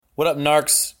What up,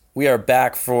 Narcs? We are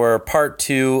back for part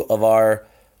 2 of our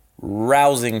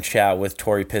rousing chat with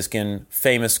Tori Piskin,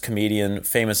 famous comedian,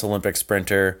 famous Olympic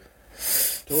sprinter.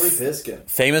 Tori Piskin.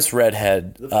 Famous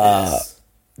redhead. The piss.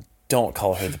 Don't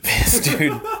call her the piss,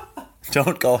 dude.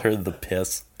 Don't call her the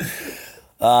piss.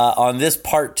 On this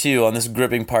part 2, on this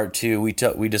gripping part 2, we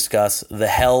discuss the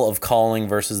hell of calling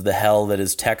versus the hell that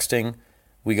is texting.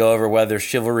 We go over whether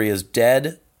chivalry is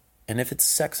dead and if it's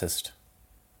sexist.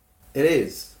 It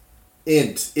is.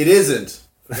 It isn't.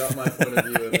 Forgot my point of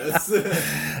view in this.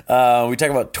 We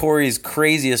talk about Tori's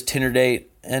craziest Tinder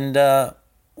date, and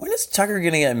when is Tucker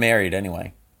going to get married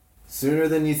anyway? Sooner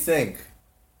than you think.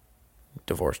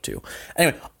 Divorced too.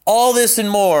 Anyway, all this and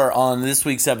more on this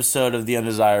week's episode of The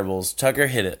Undesirables. Tucker,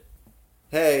 hit it.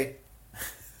 Hey.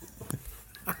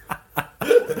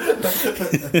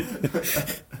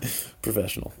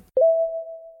 Professional.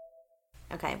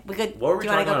 Okay, we could. What were we do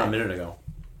you talking wanna go about a back? minute ago?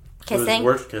 Kissing.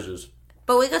 Worst kisses.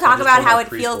 But we could talk just about told how my it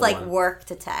feels preschool like one. work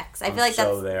to text. I feel like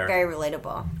so that's there. very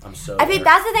relatable. I'm so I think there.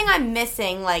 that's the thing I'm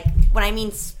missing. Like when I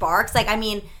mean sparks, like I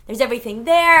mean there's everything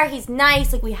there. He's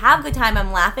nice. Like we have a good time.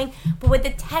 I'm laughing. But with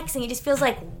the texting, it just feels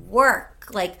like work.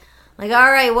 Like all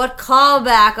right, what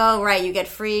callback? Oh right, you get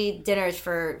free dinners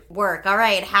for work. All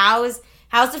right, how's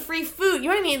the free food? You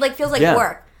know what I mean? It like feels like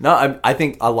work. No, I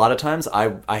think a lot of times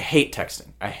I hate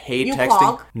texting. I hate You texting.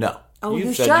 call? No. Oh,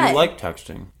 you said should. you like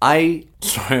texting.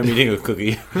 Sorry, I'm eating a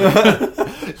cookie.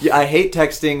 Yeah, I hate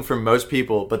texting for most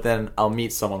people, but then I'll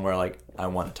meet someone where like I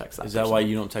want to text that. Is that why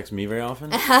you don't text me very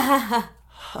often? A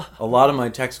lot of my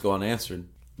texts go unanswered.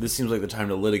 This seems like the time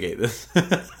to litigate this.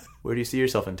 Where do you see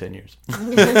yourself in 10 years?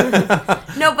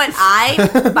 No, but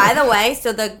by the way,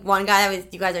 so the one guy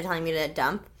that you guys are telling me to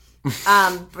dump,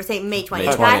 for say May 20th. May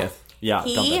guy, 20th. Yeah,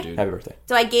 dump that dude. Happy birthday.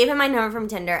 So I gave him my number from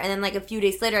Tinder, and then like a few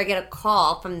days later, I get a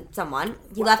call from someone.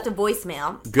 He left a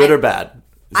voicemail. Good or bad?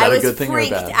 Is that I was a good thing or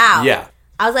freaked bad? out. Yeah.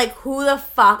 I was like, who the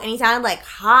fuck? And he sounded like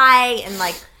high and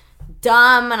like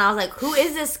dumb, and I was like, who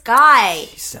is this guy?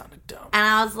 He sounded dumb. And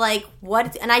I was like,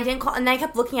 what? And I didn't call, and then I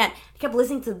kept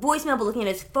listening to the voicemail, but looking at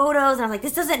his photos, and I was like,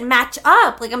 this doesn't match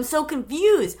up. Like, I'm so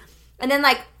confused. And then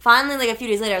like, finally, like a few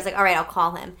days later, I was like, all right, I'll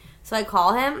call him. So I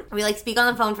call him. We like speak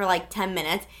on the phone for like 10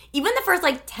 minutes. Even the first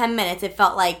like 10 minutes, it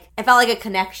felt like a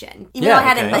connection. Even though I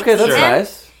hadn't like okay, that's seen him,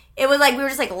 nice. it was like we were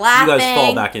just like You laughing. guys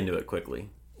fall back into it quickly.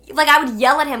 Like I would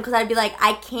yell at him because I'd be like,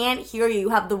 I can't hear you. You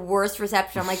have the worst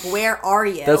reception. I'm like, where are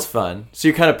you? That's fun. So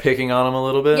you're kind of picking on him a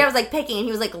little bit? Yeah, I was like picking, and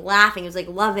he was like laughing. He was like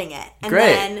loving it. And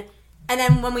Great.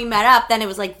 then when we met up, then it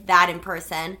was like that in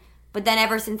person. But then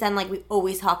ever since then, like we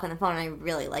always talk on the phone, and I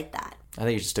really like that. I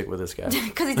think you should stick with this guy.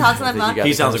 Because he talks on the phone.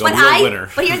 He sounds like a real winner.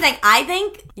 But here's the thing. I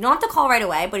think you don't have to call right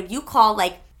away. But if you call,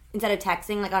 like, instead of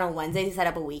texting, like, on a Wednesday to set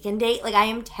up a weekend date, like,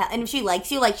 and if she likes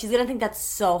you, like, she's going to think that's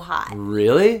so hot.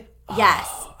 Really? Yes.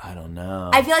 Oh, I don't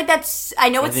know. I feel like I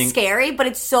know it's scary, but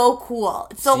it's so cool.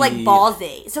 It's so, like,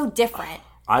 ballsy. It's so different.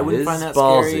 I wouldn't find that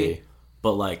ballsy. scary.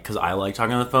 But, like, because I like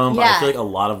talking on the phone, but Yeah. I feel like a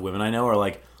lot of women I know are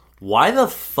like, why the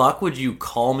fuck would you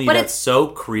call me? But That's it's- so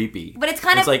creepy. But it's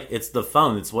kind It's of like, it's the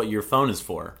phone. It's what your phone is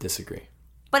for. Disagree.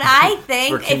 But I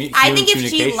think For if human she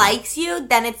communication. likes you,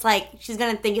 then it's like she's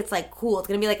gonna think it's like cool. It's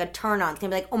gonna be like a turn on. It's gonna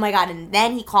be like, oh my god, and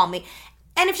then he called me.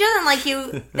 And if she doesn't like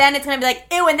you, then it's gonna be like,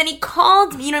 ew, and then he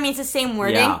called me. You know what I mean? It's the same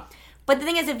wording. Yeah. But the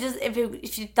thing is,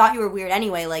 if she thought you were weird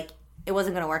anyway, like it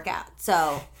wasn't gonna work out.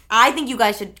 So I think you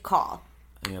guys should call.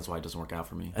 I think that's why it doesn't work out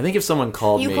for me. I think if someone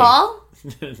called me... You call?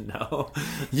 No.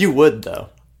 You would, though.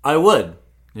 I would.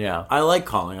 Yeah. I like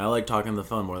calling. I like talking on the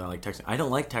phone more than I like texting. I don't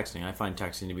like texting. I find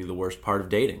texting to be the worst part of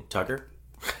dating. Tucker?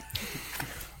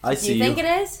 I Do see you think it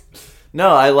is? No,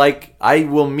 I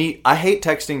hate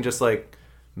texting just like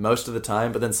most of the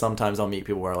time, but then sometimes I'll meet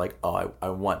people where like, oh, I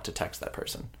want to text that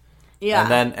person. Yeah.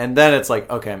 And then it's like,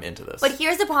 okay, I'm into this. But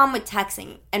here's the problem with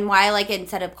texting and why I like it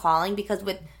instead of calling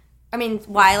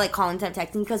why I like calling instead of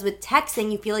texting, because with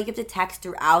texting, you feel like you have to text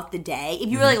throughout the day. If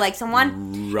you really like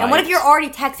someone, Right. and what if you're already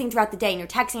texting throughout the day, and you're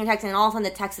texting, and all of a sudden the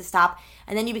texts stop,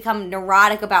 and then you become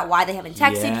neurotic about why they haven't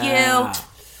texted you.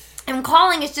 And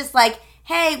calling is just like,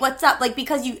 hey, what's up? Like,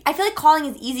 because I feel like calling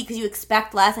is easy because you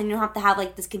expect less, and you don't have to have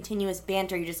like this continuous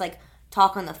banter. You just like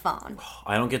talk on the phone.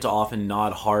 I don't get to often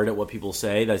nod hard at what people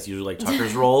say. That's usually like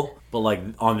Tucker's role. But like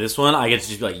on this one, I get to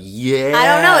just be like, yeah. I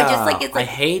don't know. It's just like it's like I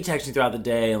hate texting throughout the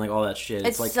day and like all that shit.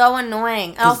 it's like so annoying.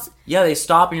 And also, yeah, they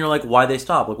stop and you're like, why they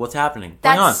stop? Like, what's happening?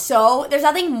 Hang on. There's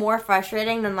nothing more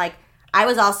frustrating than like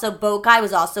Boat Guy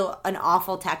was also an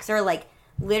awful texter. Like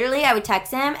literally I would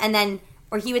text him and then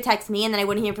or he would text me and then I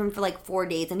wouldn't hear from him for like 4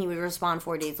 days and he would respond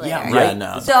 4 days later. Yeah, right. Yeah,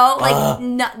 no. So like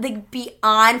like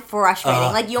beyond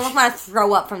frustrating. Like you almost want to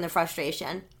throw up from the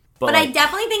frustration. But I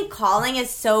definitely think calling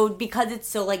is because it's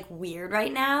so like weird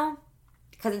right now.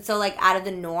 Because it's so like out of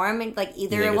the norm. And, like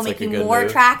either it will make you more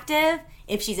attractive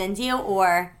if she's into you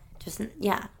or just,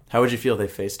 yeah. How would you feel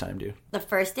if they FaceTimed you? The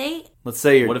first date? Let's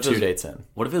say you're 2 dates in.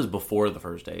 What if it was before the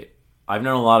first date? I've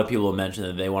known a lot of people who mention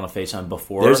that they want to FaceTime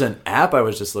before. There's an app I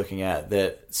was just looking at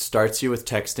that starts you with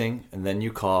texting, and then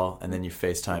you call, and then you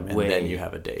FaceTime, and then you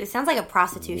have a date. It sounds like a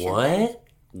prostitution What? thing.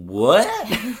 What?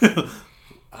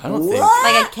 I don't think...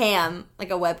 Like a cam,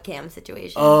 like a webcam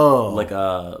situation. Oh. Like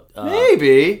a...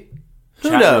 maybe.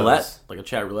 Who knows? Roulette? Like a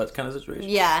chat roulette kind of situation?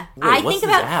 Yeah. Wait, I what's think this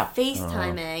about app?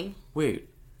 FaceTiming. Wait.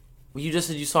 Well, you just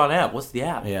said you saw an app. What's the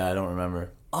app? Yeah, I don't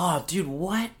remember. Oh, dude,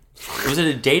 what? Was it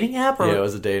a dating app? Or... Yeah, it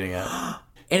was a dating app.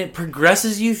 And it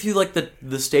progresses you through, like,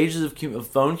 the stages of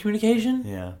phone communication?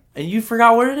 Yeah. And you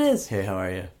forgot what it is? Hey, how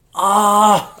are you?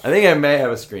 Ah! I think I may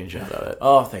have a screenshot of it.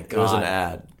 Oh, thank God. It was an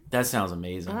ad. That sounds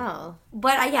amazing. Oh.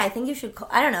 But, I think you should call.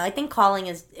 I don't know. I think calling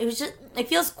is... It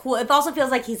feels cool. It also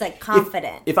feels like he's, like,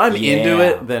 confident. If I'm into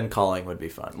it, then calling would be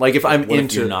fun. Like, if I'm What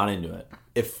into... if you're not into it?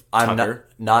 If I'm Tucker?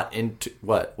 not into...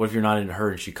 What? What if you're not into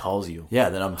her and she calls you? Yeah,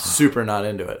 then I'm super not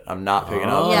into it. I'm not picking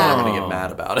up. Yeah. I'm going to get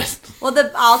mad about it. Well,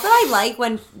 also I like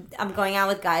when I'm going out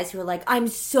with guys who are like, I'm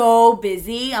so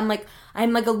busy. I'm like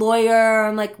a lawyer.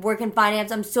 I'm like working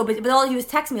finance. I'm so busy. But all you do is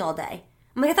text me all day.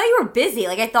 I'm like, I thought you were busy.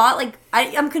 Like I thought, like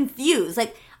I'm confused.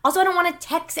 Like also I don't want to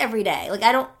text every day. Like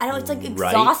I don't. It's like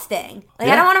exhausting. Like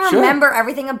I don't want to remember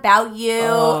everything about you.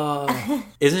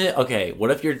 Isn't it okay?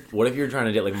 What if you're trying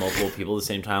to date like multiple people at the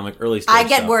same time, like early stage? I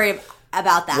get stuff? worried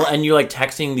about that. Well, and you're like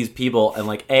texting these people, and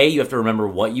like you have to remember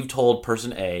what you've told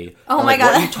person A. Oh and, my like,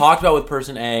 God. What you talked about with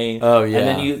person A. Oh, yeah.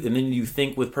 And then you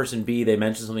think with person B they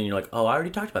mentioned something, and you're like, oh, I already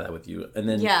talked about that with you. And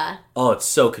then oh, it's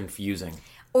so confusing.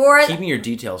 Or keeping your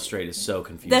details straight is so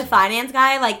confusing. The finance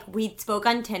guy, like we spoke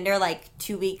on Tinder like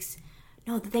 2 weeks.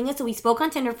 No, the thing is, so we spoke on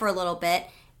Tinder for a little bit,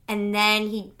 and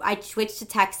then I switched to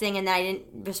texting, and then I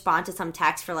didn't respond to some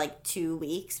text for like 2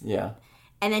 weeks. Yeah.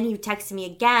 And then he texted me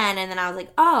again, and then I was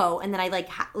like, oh. And then I like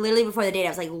literally before the date, I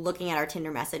was like looking at our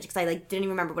Tinder message because I like didn't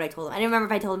even remember what I told him. I didn't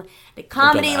remember if I told him the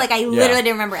comedy. Like I literally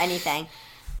didn't remember anything.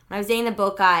 When I was dating the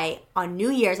boat guy on New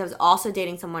Year's, I was also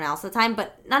dating someone else at the time,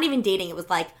 but not even dating. It was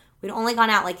like we'd only gone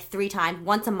out like 3 times,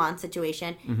 once a month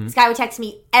situation. Mm-hmm. This guy would text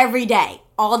me every day,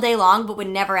 all day long, but would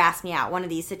never ask me out. One of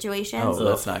these situations. Oh,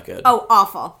 that's not good. Oh,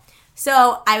 awful.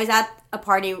 So I was at a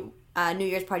party, New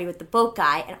Year's party with the boat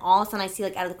guy, and all of a sudden I see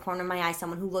like out of the corner of my eye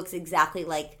someone who looks exactly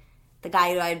like the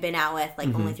guy who I had been out with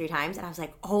like only 3 times, and I was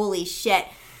like, holy shit.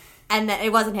 And then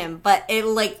it wasn't him, but it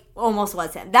like almost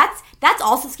was him. That's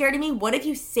also scary to me. What if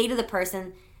you say to the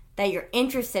person that you're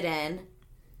interested in,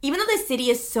 even though the city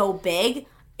is so big,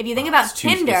 if you think about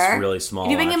Tinder, it's really small.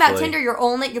 If you think about Tinder, you're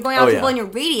going out with people in your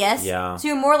radius, so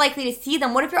you're more likely to see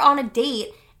them. What if you're on a date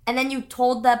and then you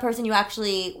told the person you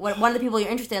actually, one of the people you're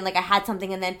interested in, like I had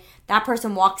something, and then that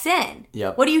person walks in?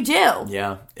 Yep. What do you do?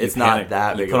 Yeah, it's not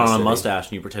that big. You put of on a mustache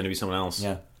and you pretend to be someone else.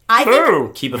 Yeah. I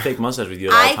think keep a fake mustache with you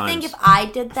at all times. I think if I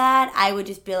did that, I would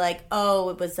just be like, oh,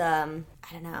 it was I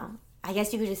don't know. I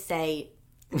guess you could just say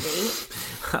date.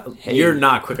 Hey. You're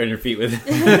not quick on your feet with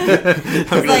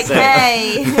it. I'm like,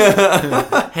 hey.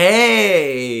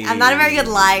 Hey. I'm not a very good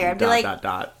liar. I'd be like, ...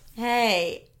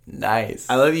 hey. Nice.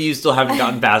 I love that you still haven't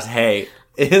gotten past hey.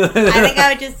 I think I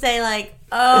would just say like,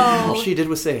 oh. All she did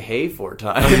was say hey 4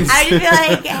 times. I'd just be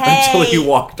like, hey. Until you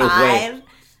walked away.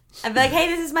 I'd be like, hey,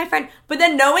 this is my friend. But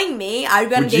then knowing me, I'd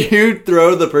be on a date. Would you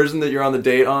throw the person that you're on the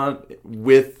date on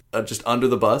with just under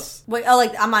the bus? Wait, oh,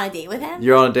 like I'm on a date with him?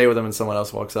 You're on a date with him and someone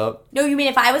else walks up? No, you mean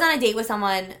if I was on a date with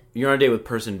someone... You're on a date with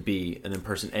person B, and then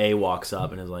person A walks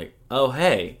up and is like, oh,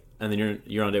 hey. And then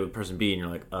you're on a date with person B, and you're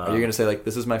like, Are you going to say, like,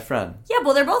 this is my friend? Yeah,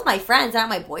 well, they're both my friends, not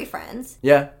my boyfriends.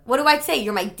 Yeah. What do I say?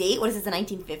 You're my date? What is this, the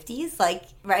 1950s? Like,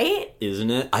 right?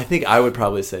 Isn't it? I think I would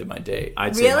probably say my date.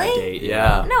 I'd say my date.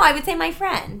 Yeah. No, I would say my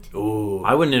friend. Ooh.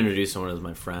 I wouldn't introduce someone as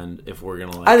my friend if we're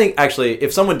going to, like... I think, actually,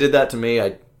 if someone did that to me,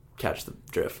 I'd catch the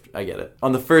drift. I get it.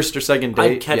 On the first or second date,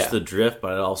 I'd catch the drift,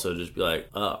 but I'd also just be like,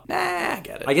 oh. Nah, I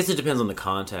get it. I guess it depends on the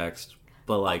context,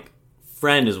 but, like,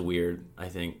 friend is weird, I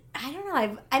think. I don't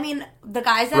know. I mean, the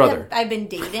guys that I've been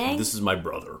dating... This is my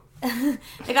brother. The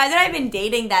guys that I've been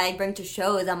dating that I bring to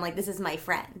shows, I'm like, this is my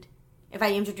friend. If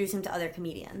I introduce him to other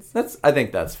comedians. I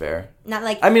think that's fair. Not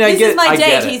like, I mean, this is my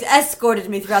date. He's escorted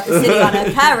me throughout the city on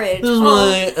a carriage. This is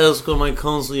my escort, my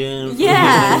concierge.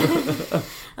 Yeah.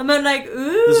 I'm like,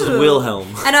 ooh. This is Wilhelm.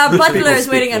 And our butler is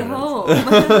waiting at home.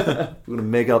 We're going to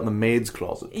make out in the maid's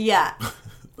closet. Yeah.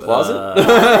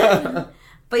 Closet?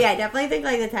 But yeah, I definitely think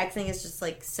like the texting is just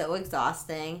like so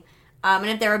exhausting. And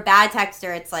if they're a bad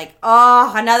texter, it's like,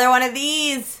 oh, another one of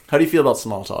these. How do you feel about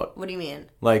small talk? What do you mean?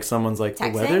 Like someone's like,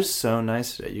 Texting? the weather's so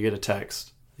nice today. You get a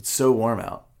text. It's so warm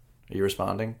out. Are you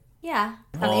responding? Yeah.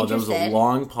 I'm Oh, there was interested. a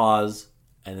long pause,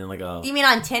 and then like a... You mean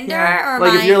on Tinder or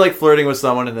Like my... if you're like flirting with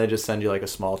someone and they just send you like a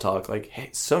small talk, like, hey,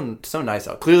 so nice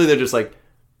out. Clearly they're just like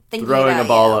thinking throwing about a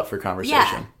ball you. up for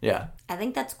conversation. Yeah. I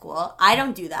think that's cool. I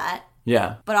don't do that.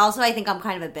 Yeah. But also I think I'm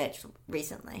kind of a bitch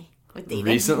recently with dating.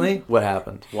 Recently? What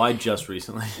happened? Why just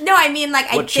recently? No, I mean, like,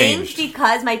 I What think changed?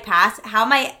 because how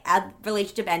my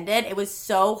relationship ended, it was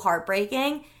so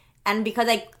heartbreaking. And because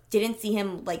I didn't see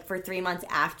him, like, for 3 months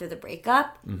after the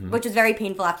breakup, which was very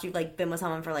painful after you've, like, been with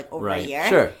someone for, like, over a Right. year.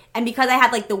 Sure. And because I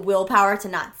had, like, the willpower to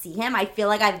not see him, I feel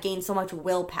like I've gained so much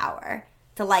willpower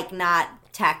to, like, not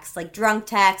text, like, drunk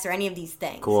text or any of these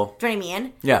things. Cool. Do you know what I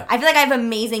mean? Yeah. I feel like I have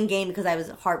amazing game because I was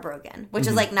heartbroken, which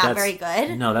is, like, not very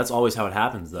good. No, that's always how it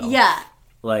happens, though. Yeah.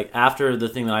 Like, after the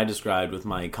thing that I described with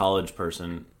my college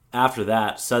person, after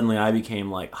that, suddenly I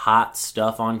became, like, hot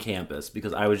stuff on campus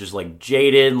because I was just, like,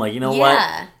 jaded and, like, you know Yeah.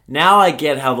 what? Now I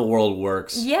get how the world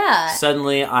works. Yeah.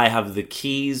 Suddenly I have the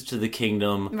keys to the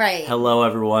kingdom. Right. Hello,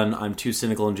 everyone. I'm too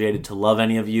cynical and jaded to love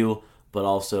any of you, but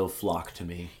also flock to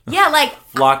me. Yeah, like,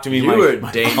 Flock to me, You my were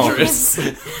my dangerous.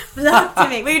 flock to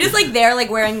me. But you're just like there, like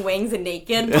wearing wings and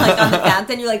naked, like on the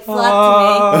fountain. You're like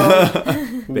flock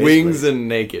to me. Wings and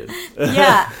naked.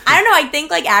 Yeah, I don't know. I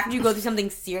think like after you go through something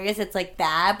serious, it's like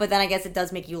that. But then I guess it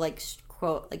does make you like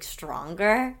quote like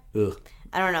stronger. Ugh.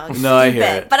 I don't know. It's No, I hear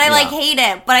stupid. it. But I like Yeah. hate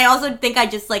it. But I also think I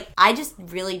just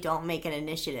really don't make an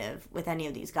initiative with any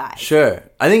of these guys. Sure.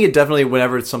 I think it definitely,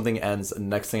 whenever something ends, the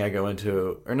next thing I go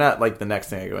into, or not like the next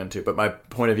thing I go into, but my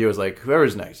point of view is like,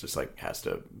 whoever's next just like has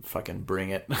to fucking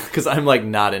bring it. Because I'm like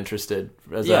not interested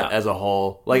as a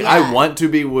whole. Like, Yeah. I want to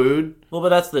be wooed. Well, but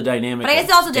that's the dynamic. But I guess of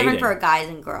it's also different dating. for guys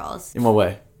and girls. In what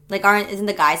way? Like, isn't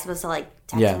the guy supposed to like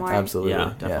text Yeah, more? absolutely.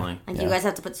 Yeah, definitely. Like, Yeah. you guys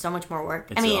have to put so much more work.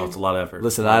 It's, it's a lot of effort.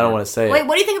 Listen, I don't want to say Wait, it.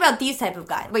 what do you think about these type of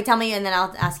guys? Wait, tell me, and then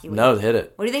I'll ask you. No, hit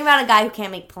it. What do you think about a guy who can't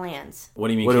make plans? What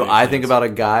do you mean? What do can't I make think plans? about a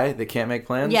guy that can't make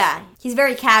plans? Yeah, he's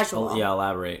very casual. Oh, yeah,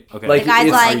 elaborate. Okay. Like, The guy's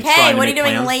Are like, you hey, trying to what are you make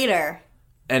doing plans? later?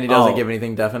 And he doesn't Oh. give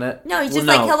anything definite? No, he's just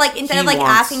Well, like, no, he'll like, instead he of like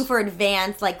wants- asking for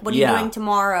advance, like, what are you Yeah. doing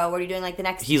tomorrow? What are you doing like the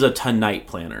next... He's a tonight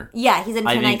planner. Yeah, he's a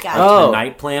I tonight think guy. a Oh.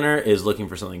 tonight planner is looking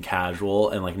for something casual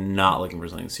and like not looking for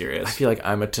something serious. I feel like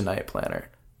I'm a tonight planner.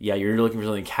 Yeah, you're looking for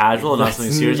something casual and not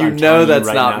something serious. You I'm know telling that's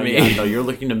right not now, me. Yeah, no, you're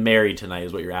looking to marry tonight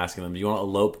is what you're asking them. Do you want to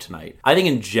elope tonight? I think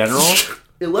in general,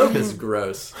 Elope is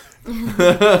gross.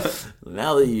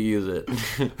 now that you use it,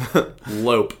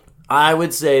 Lope. I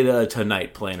would say that a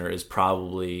tonight planner is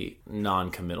probably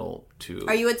non-committal to...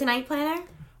 Are you a tonight planner?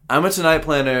 I'm a tonight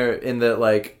planner in that,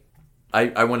 like,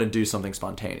 I want to do something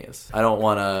spontaneous. I don't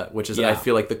want to, which is, I Yeah.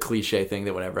 feel like the cliche thing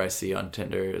that whenever I see on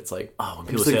Tinder, it's like, Oh, when I'm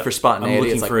people just looking say, for spontaneity. I'm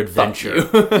looking it's for like, adventure.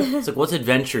 fuck you. It's like, what's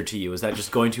adventure to you? Is that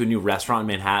just going to a new restaurant in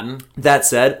Manhattan? That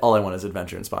said, all I want is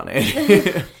adventure and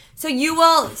spontaneity. So you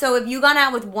will... So if you've gone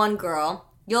out with one girl,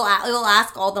 you'll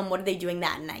ask all of them what are they doing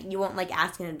that night. You won't, like,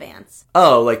 ask in advance.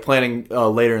 Oh, like planning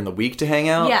later in the week to hang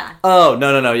out? Yeah. Oh,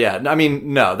 no, yeah. I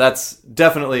mean, no, that's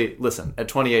definitely... Listen, at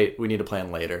 28, we need to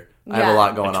plan later. I have Yeah. a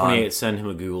lot going At on. 28, send him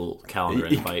a Google Calendar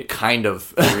invite. Kind of.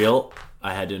 For real,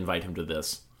 I had to invite him to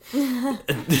this.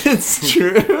 It's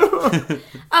true.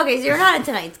 Okay, so you're not a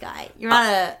tonight's guy. You're not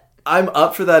a... I'm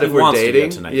up for that if He we're wants to be a dating.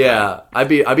 tonight Yeah, I'd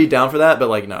be down for that. But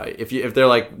like, no, if they're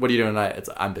like, "What are you doing tonight?" It's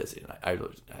I'm busy tonight.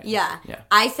 Yeah. Yeah.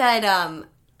 I said,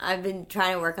 I've been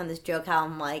trying to work on this joke how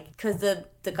I'm like, because the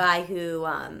guy who,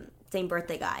 same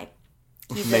birthday guy.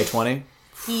 He's May a, 20,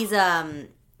 He's a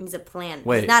plan.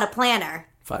 Wait. He's not a planner.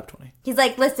 5:20. He's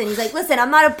like, listen, I'm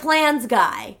not a plans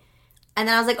guy. And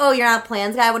then I was like, oh, you're not a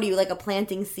plans guy? What are you, like a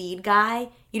planting seed guy?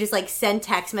 You just like send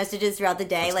text messages throughout the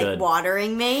day, That's like good.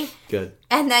 watering me. Good.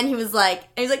 And then he was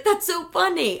like, that's so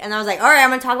funny. And I was like, all right, I'm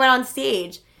going to talk about it on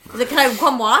stage. He's like, can I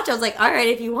come watch? I was like, all right,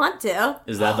 if you want to.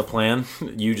 Is that the plan?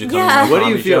 You just come Yeah. to the What do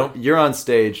you comedy feel? show? You're on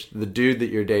stage. The dude that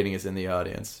you're dating is in the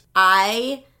audience.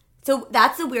 So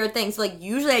that's the weird thing. So, like,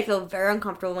 usually I feel very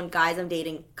uncomfortable when guys I'm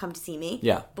dating come to see me.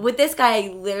 Yeah. But with this guy, I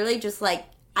literally just, like,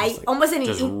 I almost didn't...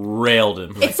 Just railed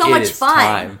him. It's so It much is fun.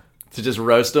 time to just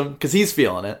roast him because he's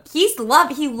feeling it. He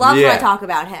loves when Yeah. I talk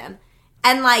about him.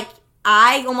 And, like,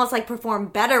 I almost, like, perform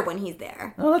better when he's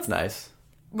there. Oh, that's nice.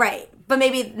 Right. But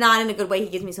maybe not in a good way. He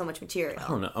gives me so much material. I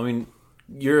don't know. I mean,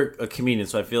 you're a comedian,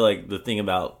 so I feel like the thing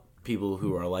about people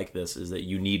who are like this is that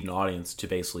you need an audience to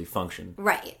basically function.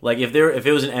 Right. Like if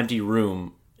it was an empty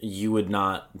room, you would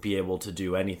not be able to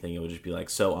do anything. It would just be like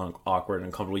so awkward and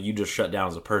uncomfortable. You just shut down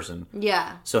as a person.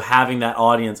 Yeah. So having that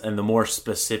audience, and the more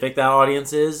specific that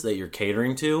audience is that you're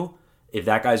catering to, if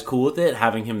that guy's cool with it,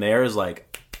 having him there is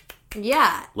like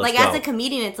Yeah. Let's as go. a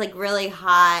comedian, it's like really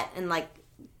hot and like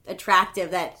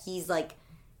attractive that he's like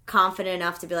confident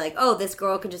enough to be like, oh, this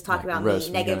girl can just talk about me roast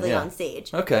me, negatively yeah. on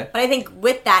stage. Okay. But I think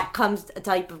with that comes a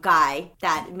type of guy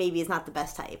that maybe is not the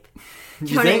best type. Do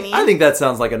you know what I mean? I think that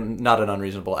sounds like not an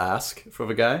unreasonable ask from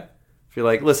a guy. If you're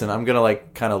like, listen, I'm gonna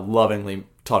like kind of lovingly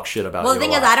talk shit about you. Well, the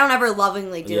thing is, I don't ever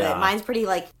lovingly do Yeah. it. Mine's pretty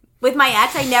like with my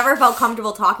ex. I never felt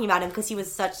comfortable talking about him because he was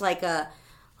such like a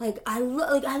I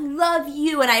love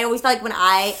you, and I always felt like when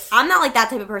I'm not like that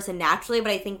type of person naturally,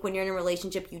 but I think when you're in a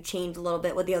relationship, you change a little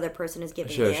bit what the other person is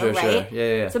giving you, right?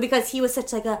 Yeah. So because he was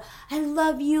such like I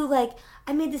love you, like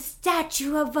I made the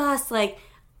statue of us, like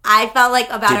I felt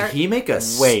like about her. Did he make a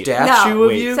Wait. statue No. of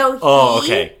Wait. you? So he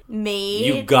okay. made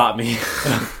You got me.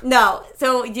 no.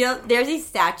 So there's these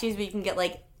statues where you can get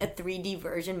like a 3D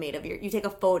version made of you take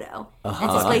a photo. It's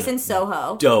this place in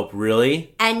Soho, Dope,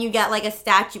 really? and you get like a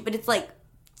statue, but it's like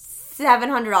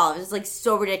 $700. It's like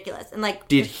so ridiculous, and like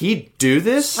Did he do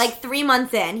this? like 3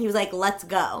 months in, he was like, "Let's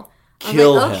go." I was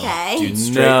Kill like, him. okay. Dude,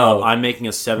 straight No. up, I'm making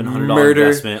a $700 Murder.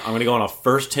 investment. I'm going to go on a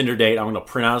first Tinder date. I'm going to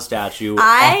print out a statue.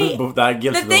 that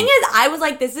gives The thing is, I was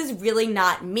like, this is really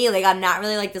not me. Like, I'm not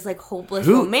really like this like hopeless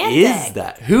Who romantic. is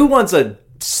that? Who wants a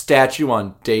statue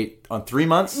on 3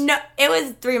 months? No, it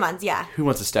was 3 months. Yeah, Who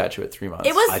wants a statue at 3 months?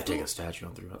 it was. I'd take a statue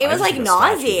on 3 months. It was I'd like take a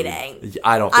statue. nauseating.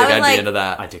 I don't I think was I'd like- be into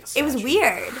that. I'd take a It statue. was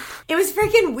weird. It was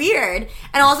freaking weird.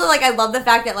 And also, like, I love the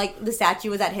fact that like the statue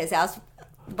was at his house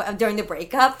during the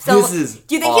breakup. So, This is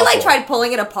do you think he like awful. tried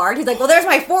pulling it apart? He's like, "Well, there's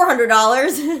my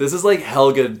 $400." This is like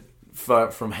Helga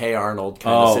from Hey Arnold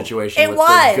kind of Oh. situation It with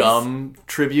was. the gum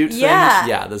tribute Yeah. thing.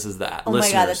 Yeah, this is that. Oh my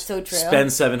Listeners, God, that's so true. Spend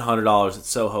 $700 at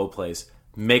Soho Place.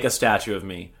 Make a statue of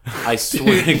me. I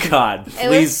swear to God. was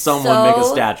Please, someone make a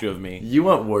so- statue of me. You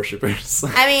want worshippers.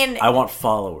 I mean, I want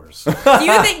followers. do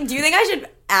you think I should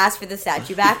ask for the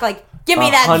statue back? Like, give me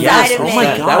that 100%. side of Oh me. my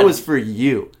God. That was for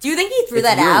you. Do you think he threw It's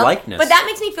that your out? likeness. But that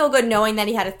makes me feel good knowing that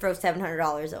he had to throw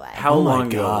 $700 away. How Oh my long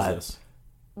ago God. was this?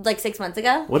 Like 6 months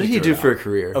ago? What did He he threw do it for a out.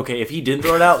 career? Okay, if he didn't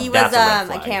throw it out, He was that's a red a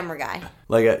flag. camera guy.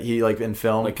 Like he like in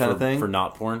film Like kind for, of thing for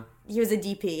not porn. He was a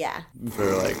DP, yeah. for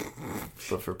like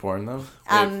for porn though.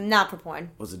 Not for porn.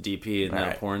 Was a DP in that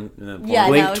Alright. porn? In that porn? Yeah,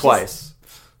 Blink no, it's twice.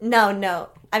 No.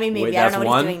 I mean, maybe. Wait, I don't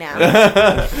know that's what he's doing one?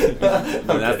 now.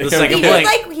 That's the He second did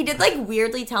blink. he did like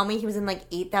weirdly tell me he was in like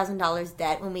 $8,000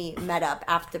 debt when we met up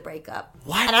after the breakup.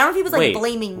 What? And I don't know if he was like Wait,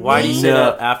 blaming why me. did you say No.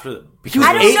 that after? He was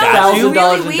I don't know, it was $8,000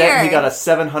 really in debt. He weird. got a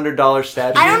 $700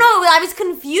 statue. I don't know. I was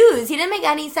confused. He didn't make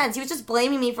any sense. He was just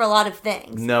blaming me for a lot of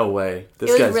things. No way.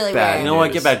 This It was guy's really bad. weird. You know what?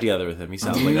 news. Get back together with him. He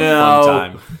sounds like a No.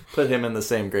 fun time. Put him in the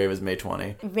same grave as May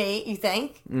 20. Mate, you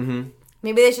think? Mm-hmm.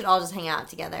 Maybe they should all just hang out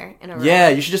together in a room. Yeah,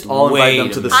 you should just all invite Wait them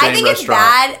a to the minute. same I think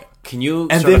restaurant. it's bad Can you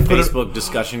And start a then put a- Facebook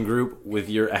discussion group with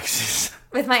your exes?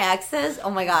 with my exes.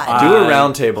 Oh my God. Do a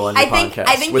round table on your I think- podcast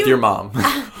I think with you- your mom.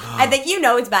 I think you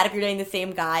know it's bad if you're dating the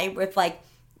same guy with like,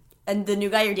 and the new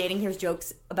guy you're dating hears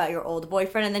jokes about your old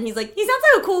boyfriend, and then he's like, he sounds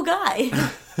like a cool guy.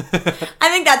 I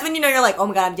think that's when you know you're like, oh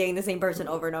my God, I'm dating the same person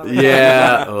over and over again.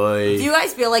 Yeah. Do you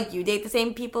guys feel like you date the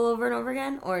same people over and over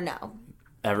again, or no?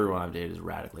 Everyone I've dated is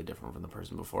radically different from the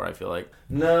person before. I feel like.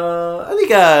 No,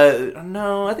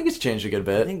 I think it's changed a good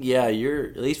bit. I think you're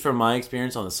at least from my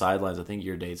experience on the sidelines. I think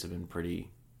your dates have been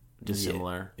pretty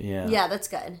dissimilar. Yeah. Yeah, that's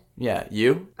good. Yeah.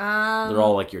 You? They're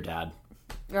all like your dad.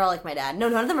 They're all like my dad. No,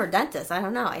 none of them are dentists. I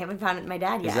don't know. I haven't found my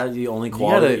dad yet. Is that the only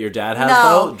quality gotta- that your dad has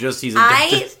No. though? Just he's a I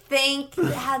dentist. think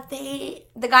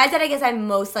the guys that I guess I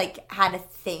most like had a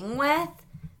thing with,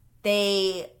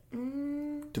 they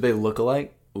Do they look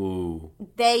alike? Ooh.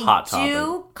 they Hot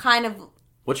do kind of.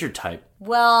 What's your type?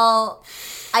 Well,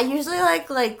 I usually like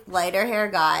lighter hair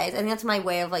guys. I think that's my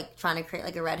way of like trying to create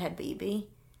like a redhead baby.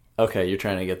 Okay, you're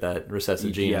trying to get that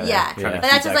recessive gene. Yeah. in Yeah, there. but keep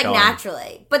that's that just like going.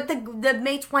 naturally. But the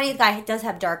May 20th guy does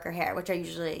have darker hair, which I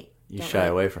usually You don't shy really-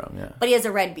 away from, yeah. But he has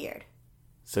a red beard.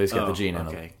 So he's got the gene in him.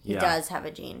 Okay. He Yeah. does have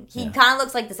a gene. He kind of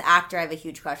looks like this actor I have a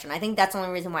huge crush on. I think that's the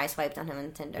only reason why I swiped on him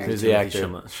on Tinder. Who's the actor?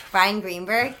 Brian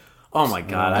Greenberg. Oh my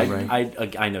God!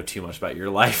 Right. I know too much about your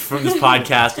life from this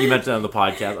podcast. You mentioned it on the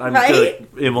podcast. I'm Right? going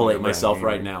to immolate myself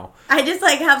right now. I just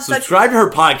like have such. Subscribe to her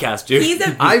podcast, dude. He's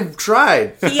a. I've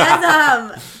tried. He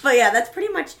has But yeah, that's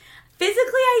pretty much.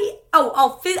 Physically,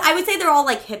 I would say they're all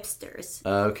like hipsters.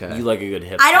 Okay. You like a good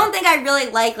hipster. I don't think I really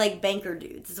like banker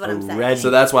dudes. Is what I'm saying. red- So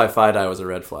that's why Fidei was a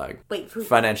red flag. Wait, who?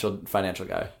 Financial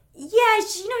guy. Yeah,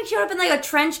 he showed up in like a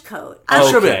trench coat.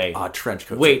 Okay. Oh, trench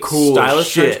coat. Wait, cool stylish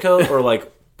shit. trench coat or like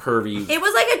pervy It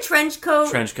was like a trench coat.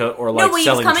 trench coat or like No, but he was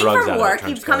selling coming drugs from out of a work. trench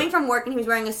He was coat? coming from work and he was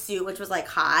wearing a suit, which was like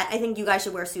hot. I think you guys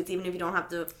should wear suits even if you don't have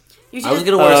to. You should I was just-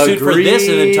 gonna wear a suit for this,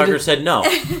 and then Agreed. Tucker said no.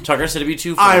 Tucker said it'd be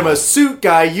too. I'm formal. a suit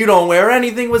guy. You don't wear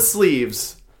anything with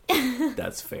sleeves.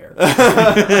 That's fair.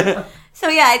 So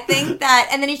yeah, I think that,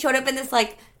 and then he showed up in this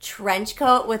like trench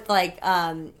coat with like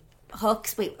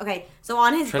hooks. Wait, okay. So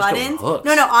on his Trench coat with buttons, hooks?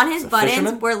 no, on his buttons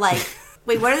fisherman? were like,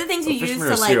 wait, what are the things you use fisherman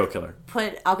to or a serial like killer?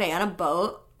 put? Okay, on a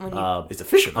boat. When you, It's a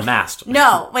fisherman. A mast.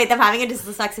 no, wait, I'm having a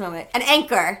dyslexia moment. An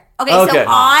anchor. Okay, Okay. so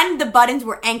on the buttons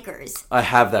were anchors. I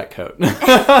have that coat.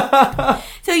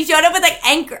 So he showed up with like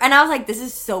anchor, and I was like, "This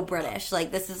is so British.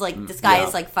 Like, this is like this guy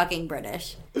is like fucking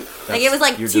British. Like, it was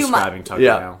like You're too much. describing Tucker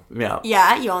yeah, now. yeah.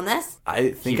 Yeah, you own this? I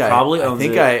think He probably owns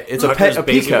it. It's a Tucker's pea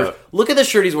basic coat. version. Look at the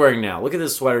shirt he's wearing now. Look at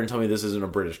this sweater and tell me this isn't a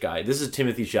British guy. This is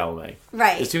Timothy Chalamet.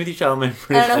 Right. Is Timothy Chalamet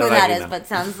British? I don't know who know that if is, know. but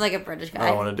sounds like a British I guy.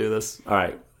 don't want to do this. All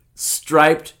right.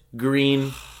 Striped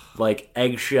green, like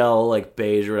eggshell, like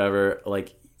beige or whatever,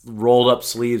 like rolled up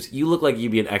sleeves. You look like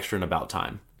you'd be an extra in About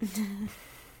Time.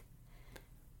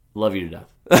 Love you to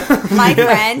death. My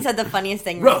friend said the funniest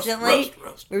thing recently.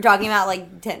 roast. We were talking about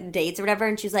like dates or whatever,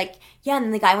 and she was like, "Yeah." And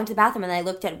then the guy went to the bathroom, and I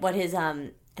looked at what his I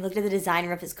looked at the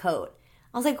designer of his coat.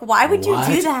 I was like, "Why would you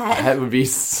do that?" That would be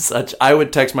such. I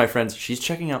would text my friends. She's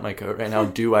checking out my coat right now.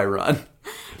 Do I run?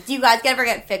 Do you guys ever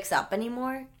get fixed up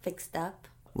anymore? Fixed up?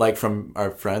 Like from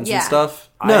our friends Yeah. and stuff?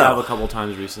 I have a couple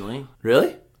times recently.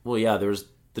 Really? Well, yeah, there was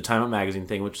the Time Out magazine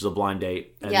thing, which is a blind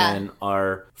date. And Yeah. then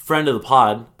our friend of the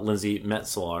pod, Lindsay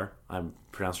Metzler, I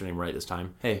pronounced her name right this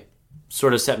time, Hey,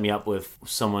 sort of set me up with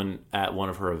someone at one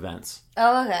of her events.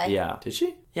 Oh, okay. Yeah. did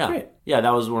she? Yeah. Great. Yeah,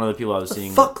 that was one of the people I was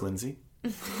seeing. Fuck, Lindsay.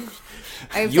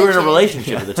 You were in a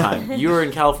relationship at the time. You were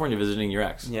in California visiting your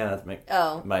ex. Yeah, that's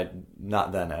Oh. my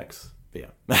not then ex. But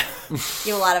yeah.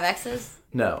 You have a lot of exes?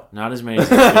 No. Not as many as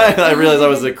he should. I realized I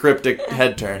was a cryptic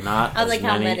head turn. Not I was as like,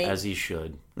 how many many? as he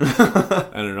should. I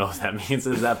don't know what that means.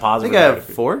 Is that I positive? think I or have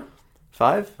negative? 4,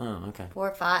 5, Oh, okay. 4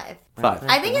 or 5. 5.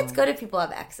 I think it's good if people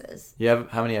have exes. You have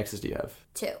how many exes do you have?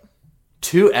 2.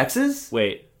 2 exes?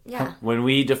 Wait. Yeah. When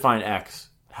we define ex,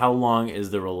 how long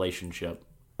is the relationship?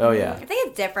 Oh yeah, I think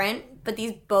it's different, but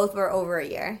these both were over a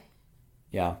year.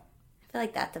 yeah. I feel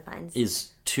like that defines. Is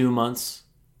 2 months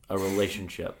a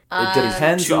relationship? It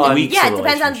depends 2 on. weeks. Yeah, a it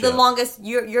depends on the relationship. longest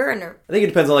you're in. I think it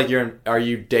depends on like are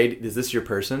you dating? Is this your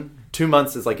person? 2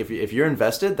 months is like if you're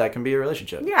invested, that can be a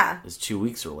relationship. Yeah. Is 2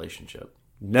 weeks a relationship?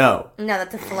 No, No,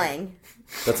 that's a fling.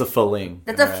 that's a fling.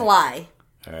 That's a fly.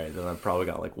 All right, then I probably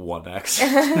got like 1 ex.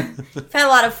 You've had a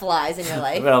lot of flies in your I've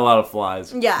life. got a lot of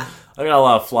flies. Yeah. I've got a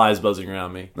lot of flies buzzing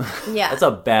around me. Yeah. That's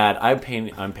a bad. I'm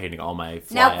painting all my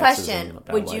fly Now, exes in question: a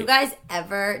bad would you light. guys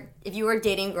ever, if you were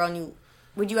dating a girl,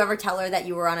 would you ever tell her that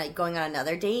you were going on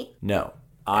another date? No,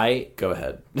 I go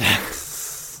ahead.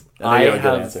 I you have a good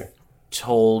have answer.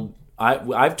 told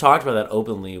I've talked about that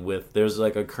openly with there's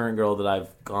like a current girl that I've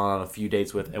gone on a few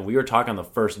dates with, and we were talking on the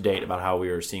first date about how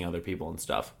we were seeing other people and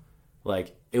stuff.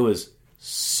 Like, it was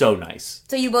so nice.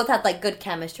 So you both had like good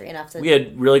chemistry enough to. We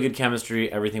had really good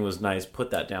chemistry. Everything was nice.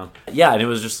 Put that down. Yeah, and it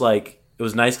was just like, it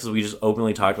was nice because we just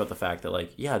openly talked about the fact that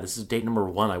like, yeah, this is date number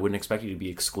 1. I wouldn't expect you to be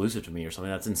exclusive to me or something.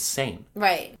 That's insane.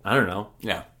 Right. I don't know.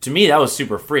 Yeah. To me, that was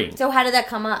super freeing. So how did that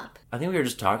come up? I think we were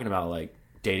just talking about like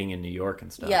dating in New York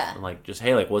and stuff. Yeah. And like, just,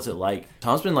 hey, like, what's it like?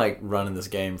 Tom's been like running this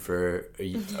game for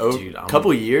Dude, I'm-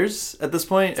 couple years at this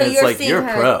point. So and it's you're like seeing you're a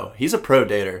her- pro. He's a pro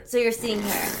dater. So you're seeing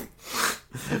her.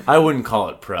 I wouldn't call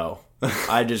it pro.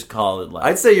 I just call it like,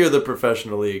 I'd say you're the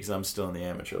professional league because I'm still in the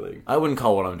amateur league. I wouldn't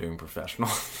call what I'm doing professional.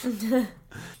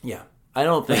 Yeah. I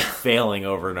don't think failing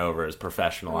over and over is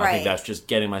professional. I Right. think that's just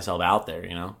getting myself out there,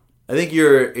 you know? I think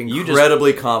you're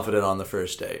incredibly confident on the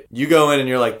first date. You go in and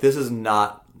you're like, this is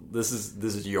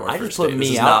your I first just put date. me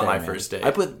This is out not there, my man. first date.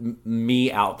 I put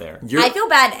me out there. You're- I feel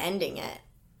bad ending it.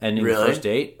 Ending Really? the first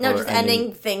date? No, Or just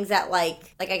ending things that like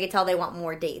I could tell they want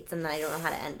more dates, and then I don't know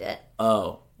how to end it.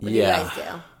 Oh. What do you guys do?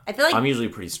 I feel like I'm usually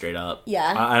pretty straight up.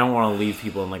 Yeah. I don't want to leave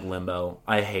people in like limbo.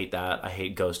 I hate that. I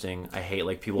hate ghosting. I hate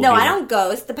like people. no, being I don't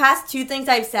ghost. The past 2 things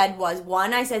I've said was,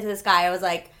 one, I said to this guy, I was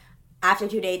like, after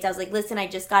 2 dates, I was like, listen, I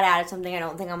just got out of something. I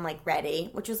don't think I'm like ready,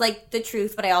 which was like the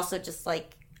truth, but I also just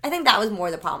like, I think that was more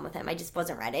the problem with him. I just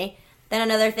wasn't ready. Then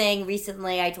another thing,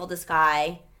 recently I told this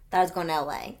guy that I was going to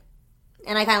LA,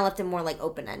 and I kind of left him more like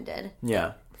open ended,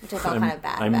 Yeah. which I felt kind of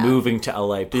bad I'm about. moving to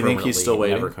LA. Do you think he's still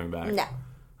permanently, waiting? Never coming back.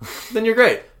 No. Then you're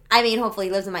great. I mean, hopefully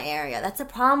he lives in my area. That's the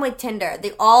problem with Tinder.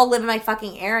 They all live in my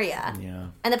fucking area. Yeah.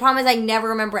 And the problem is I never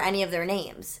remember any of their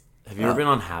names. Have you ever been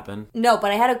on Happen? No,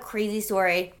 but I had a crazy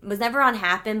story. It was never on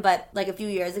Happen, but like a few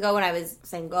years ago when I was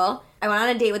single, I went on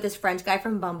a date with this French guy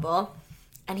from Bumble,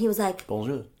 and he was like,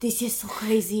 Bonjour. this is so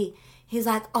crazy. He's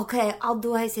like, okay, how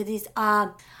do I say this?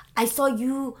 I saw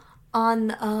you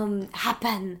on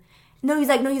Happen. No, he's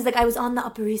like, I was on the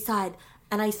Upper East Side.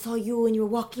 and I saw you and you were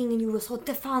walking and you were so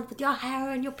different with your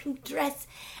hair and your pink dress.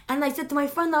 And I said to my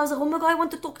friend, I was like, oh my God, I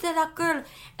want to talk to that girl.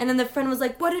 And then the friend was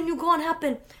like, why didn't you go on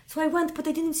Happen? So I went, but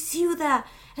I didn't see you there.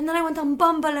 And then I went on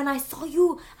Bumble and I saw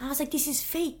you. And I was like, this is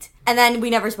fate. And then we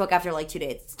never spoke after like 2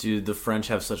 dates. Dude, the French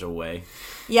have such a way.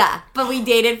 Yeah, but we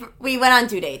dated. We went on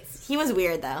 2 dates. He was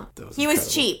weird though. He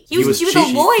was cheap. He was cheap.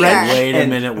 a lawyer. Wait a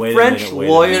minute. French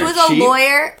lawyer. He was a cheap?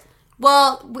 lawyer.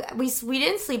 Well, we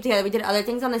didn't sleep together. We did other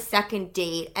things on the second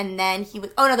date, and then he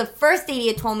was. Oh no, the first date he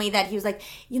had told me that he was like,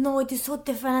 it is so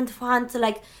different in France.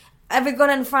 Like every girl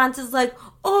in France is like,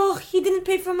 oh, he didn't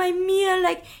pay for my meal.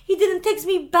 Like he didn't text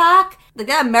me back. Like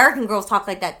that American girls talk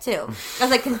like that too. I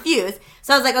was like confused.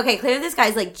 So I was like, okay, clearly this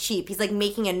guy's like cheap. He's like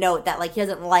making a note that like he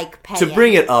doesn't like paying. To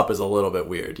bring it up is a little bit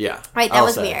weird. Yeah, right. That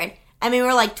was weird. I mean, we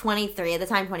were like 23 at the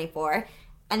time, 24,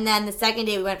 and then the second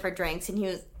day we went for drinks, and he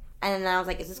was. And then I was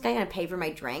like, is this guy going to pay for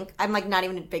my drink? I'm, like, not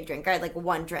even a big drinker. I had, like,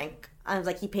 one drink. I was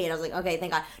like, he paid. I was like, okay,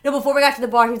 thank God. No, before we got to the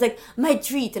bar, he was like, my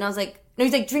treat. And I was like, no,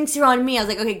 he's like, drinks are on me. I was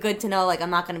like, okay, good to know. Like, I'm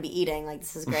not going to be eating. Like,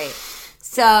 this is great.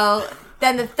 So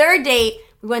then the third date,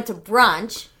 we went to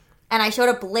brunch. And I showed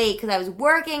up late because I was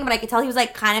working. But I could tell he was,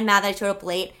 like, kind of mad that I showed up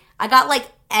late. I got, like,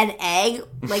 an egg.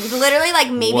 Like, literally, like,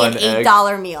 maybe an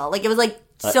 $8 meal. Like, it was, like,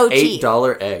 so cheap.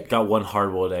 $8 egg. Got one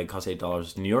hard-boiled egg, cost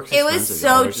 $8. New York's expensive. expensive. It was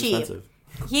so cheap. Expensive.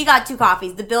 He got 2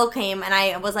 coffees. The bill came, and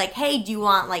I was like, hey, do you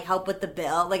want, like, help with the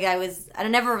bill? Like, I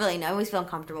never really know. I always feel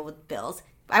uncomfortable with bills.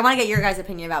 I want to get your guys'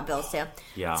 opinion about bills, too.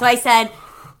 Yeah. So I said,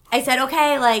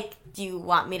 okay, like, do you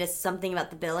want me to something about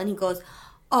the bill? And he goes,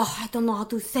 oh, I don't know how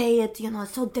to say it.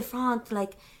 It's so different.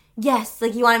 Like, yes.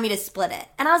 Like, he wanted me to split it.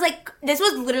 And I was like, this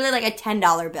was literally, like, a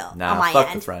 $10 bill on my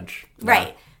fuck end. the French.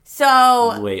 Right.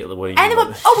 So. Wait, what do you mean?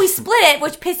 And we split it,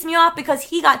 which pissed me off because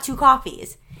he got 2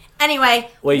 coffees. Anyway,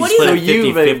 wait, you split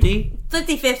it 50-50?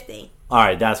 50-50. All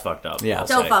right, that's fucked up. Yeah,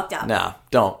 so fucked up. No,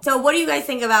 don't. So, what do you guys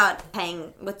think about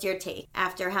paying? What's your take?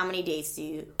 After how many dates do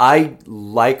you? I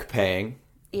like paying.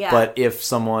 Yeah. But the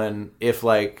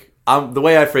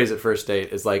way I phrase it first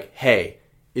date is like, hey,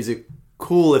 is it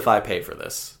cool if I pay for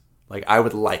this? Like, I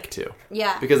would like to.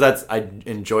 Yeah. Because I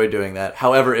enjoy doing that.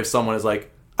 However, if someone is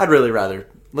like, I'd really rather.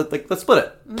 Let's split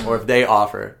it. Mm-hmm. Or if they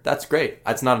offer, that's great.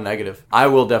 That's not a negative. I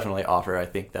will definitely offer. I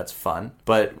think that's fun.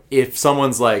 But if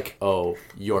someone's like, oh,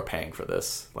 you're paying for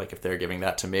this, like if they're giving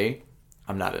that to me,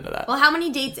 I'm not into that. Well, how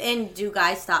many dates in do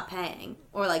guys stop paying?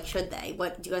 Or like, should they?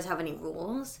 Do you guys have any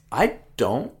rules? I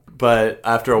don't. But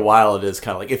after a while, it is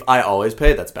kind of like, if I always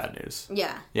pay, that's bad news.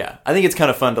 Yeah. Yeah. I think it's kind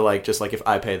of fun to like, just like if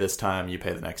I pay this time, you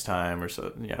pay the next time or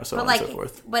so, so on and so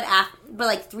forth. But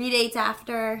like 3 dates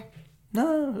after...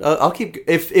 No, I'll keep...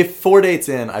 If 4 dates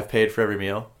in, I've paid for every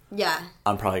meal, yeah,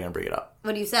 I'm probably going to bring it up.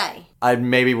 What do you say?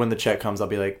 Maybe when the check comes, I'll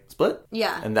be like, split?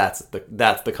 Yeah. And that's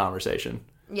the conversation.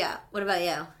 Yeah. What about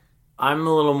you? I'm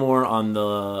a little more on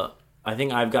the... I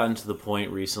think I've gotten to the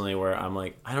point recently where I'm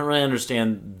like, I don't really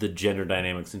understand the gender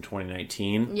dynamics in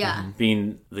 2019. Yeah. Mm-hmm.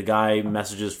 Being the guy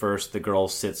messages first, the girl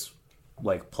sits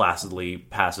like placidly,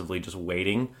 passively just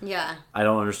waiting. Yeah. I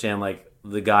don't understand like...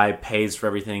 The guy pays for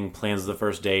everything, plans the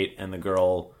first date, and the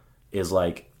girl is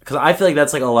like... Because I feel like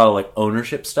that's like a lot of like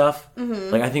ownership stuff.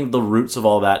 Mm-hmm. Like I think the roots of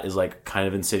all that is like kind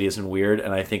of insidious and weird.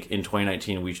 And I think in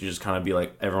 2019 we should just kind of be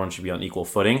like, everyone should be on equal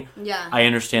footing. Yeah. I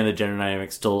understand that gender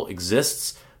dynamic still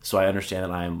exists. So I understand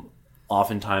that I'm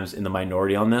oftentimes in the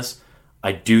minority on this.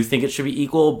 I do think it should be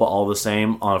equal, but all the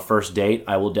same, on a first date,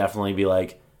 I will definitely be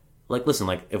like listen,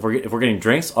 like if we're getting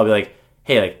drinks, I'll be like,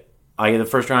 hey, like, I get the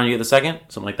first round, you get the second,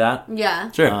 something like that.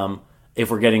 Yeah. Sure. If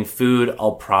we're getting food,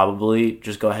 I'll probably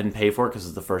just go ahead and pay for it because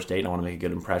it's the first date and I want to make a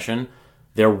good impression.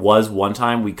 There was one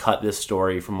time we cut this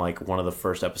story from like one of the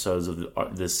first episodes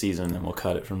of this season. And we'll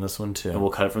cut it from this one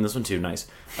too. Nice.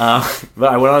 But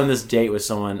I went on this date with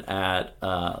someone at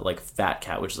like Fat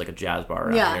Cat, which is like a jazz bar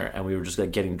around here. And we were just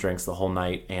like getting drinks the whole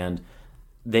night. And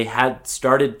they had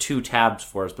started 2 tabs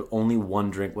for us, but only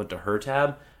 1 drink went to her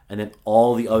tab. And then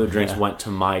all the other drinks went to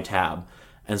my tab.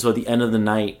 And so at the end of the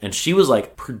night, and she was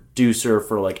like producer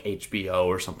for like HBO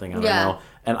or something, I don't know.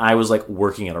 And I was like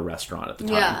working at a restaurant at the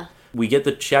time. Yeah. We get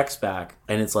the checks back,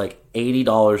 and it's like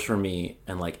 $80 for me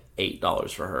and like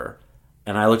 $8 for her.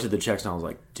 And I looked at the checks and I was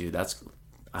like, dude, that's,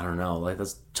 I don't know, like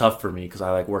that's tough for me because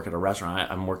I like work at a restaurant.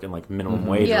 I'm working like minimum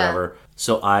wage or whatever.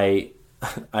 So I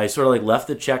sort of like left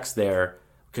the checks there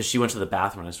because she went to the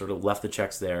bathroom. I sort of left the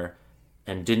checks there.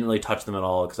 And didn't really touch them at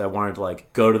all because I wanted to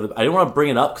like go to the... I didn't want to bring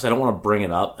it up because I don't want to bring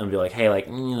it up and be like, hey, like,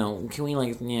 can we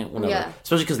like, whatever. Yeah.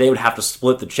 Especially because they would have to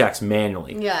split the checks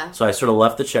manually. Yeah. So I sort of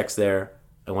left the checks there.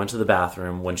 I went to the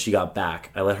bathroom. When she got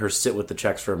back, I let her sit with the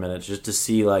checks for a minute just to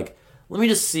see like, let me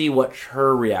just see what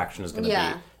her reaction is going to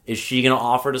be. Is she going to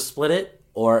offer to split it?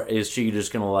 Or is she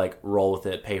just gonna like roll with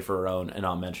it, pay for her own, and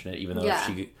not mention it, even though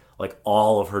she like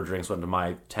all of her drinks went to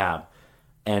my tab.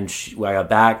 And when I got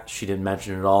back, she didn't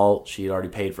mention it at all. She had already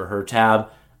paid for her tab,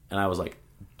 and I was like,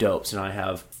 dope. So now I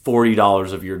have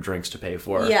 $40 of your drinks to pay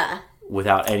for. Yeah.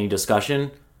 Without any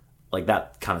discussion. Like,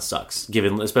 that kind of sucks,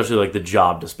 given especially like the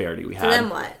job disparity we had. So then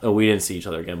what? Oh, we didn't see each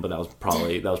other again, but that was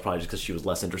probably just because she was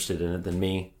less interested in it than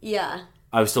me. Yeah.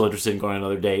 I was still interested in going on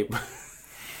another date.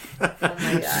 Oh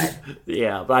my god.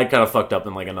 Yeah, but I kind of fucked up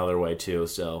in like another way too.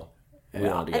 So I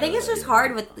think it's just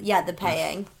hard with the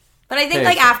paying. But I think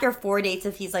like after 4 dates,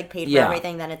 if he's like paid for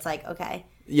everything, then it's like okay.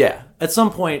 Yeah, at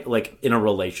some point, like in a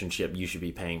relationship, you should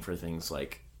be paying for things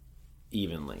like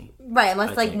evenly. Right,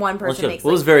 unless like one person makes.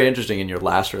 Well, it was very interesting in your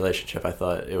last relationship. I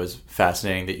thought it was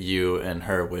fascinating that you and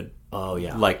her would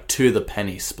like to the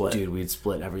penny split. Dude, we'd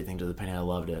split everything to the penny. I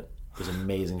loved it. It was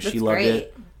amazing. She That's loved great.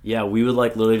 it. Yeah, we would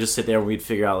like literally just sit there and we'd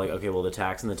figure out like, okay, well the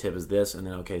tax and the tip is this, and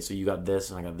then okay, so you got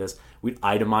this and I got this. We'd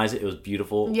itemize it. It was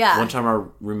beautiful. Yeah. One time our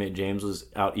roommate James was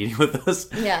out eating with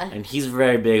us. Yeah. And he's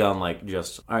very big on like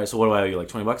just, all right, so what do I owe you? Like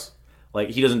 $20? Like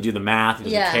he doesn't do the math.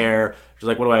 He doesn't care. Just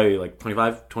like, what do I owe you? Like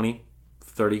 25, 20,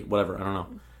 30, whatever. I don't know.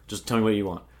 Just tell me what you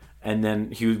want. And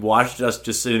then he watched us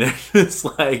just sitting there just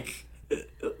like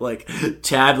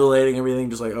tabulating everything,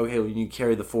 just like, okay, well, you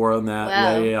carry the 4 on that.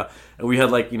 Wow. Yeah. And we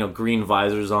had like, green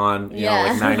visors on, you know, Yeah.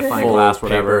 like magnifying glass,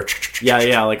 whatever.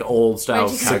 Yeah, like old style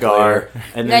cigar.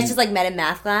 And You then, guys just like met in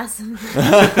math class. no,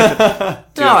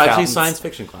 actually accountants. science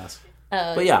fiction class.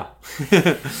 Oh, But yeah.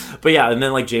 But yeah, and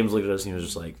then like James looked at us and he was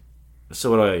just like, so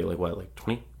what do I owe you? Like what? Like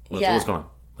 20? What's going on?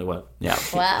 Like what? Yeah.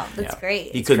 Wow, that's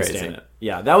great. He couldn't crazy. stand it.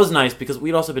 Yeah, that was nice because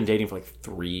we'd also been dating for like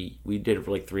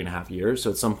 3.5 years.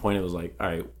 So at some point it was like, all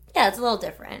right. Yeah, it's a little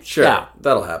different. Sure, Yeah.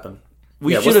 that'll happen.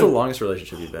 What's should've- the longest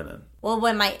relationship you've been in? Well,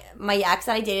 when my ex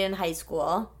that I dated in high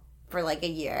school for like a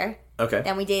year. Okay.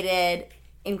 Then we dated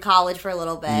in college for a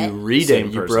little bit. Same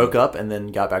You person. broke up and then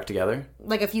got back together?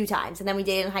 Like a few times. And then we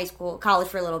dated in college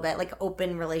for a little bit. Like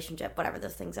open relationship, whatever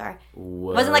those things are.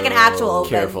 Whoa. It wasn't like an actual open.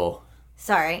 Careful.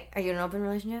 Sorry. Are you in an open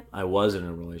relationship? I was in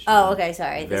a relationship. Oh, okay.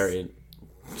 Sorry.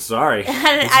 Sorry.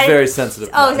 It's very sensitive.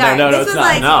 Oh, sorry. No, This it's was not.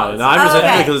 like- No, I'm just saying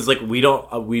okay. because it's like we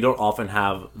don't often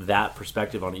have that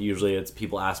perspective on it. Usually, it's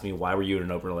people ask me why were you in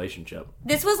an open relationship.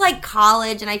 This was like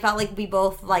college, and I felt like we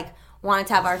both like wanted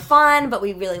to have our fun, but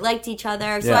we really liked each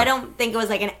other. So Yeah. I don't think it was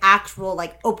like an actual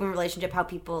like open relationship how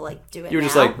people like do it. You were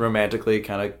just now. like romantically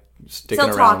kind of sticking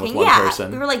Still around talking. with one Yeah,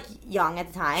 person. we were like young at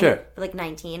the time. Sure. We were, like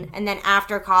 19, and then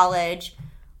after college,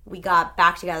 we got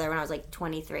back together when I was like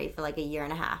 23 for like a year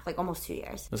and a half, like almost 2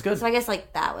 years. That's good. So I guess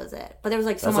like that was it. But there was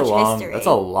like so That's much history. That's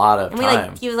a lot of And we time.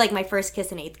 like he was like my first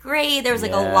kiss in 8th grade. There was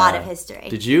like a Yeah. lot of history.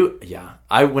 Did you? Yeah.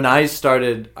 When I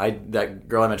started, that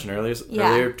girl I mentioned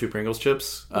earlier, 2 Pringles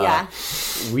chips. Yeah.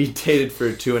 We dated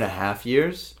for 2.5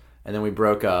 years, and then we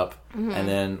broke up, and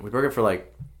then we broke up for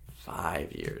like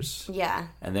 5 years, Yeah.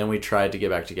 and then we tried to get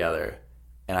back together,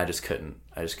 and I just couldn't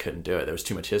do it. There was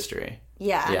too much history.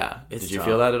 Yeah. Yeah. It's Did you tough.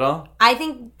 feel that at all? I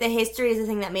think the history is the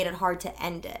thing that made it hard to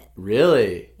end it.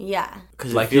 Really? Yeah.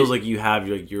 Because Like it feels you- like you have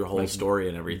your whole story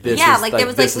and everything. This Yeah, is like like- there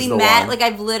was like this is we the met, one. like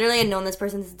I've literally had known this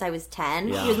person since I was 10.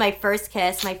 Yeah. He was my first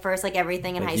kiss, my first like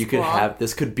everything in Like high you school. could have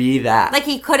this could be that. Like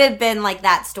he could have been like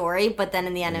that story, but then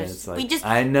in the end, it And was it's like, we just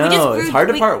I know, we just it's hard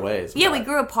to part ways. Yeah, but- we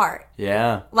grew apart.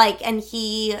 Yeah. Like, and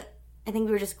I think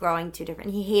we were just growing too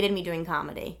different. He hated me doing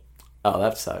comedy. Oh,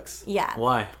 that sucks. Yeah,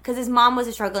 Why? because his mom was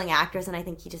a struggling actress, and I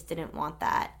think he just didn't want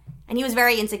that. And he was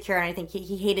very insecure, and I think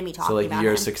he hated me talking So like about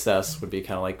your him. success would be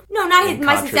kind of like No, not in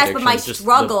my success, but my contradiction. Just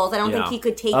struggles. I don't yeah. think he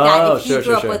could take Oh, that if he sure,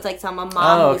 grew up sure. with like a mom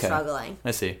Oh, who was okay. struggling.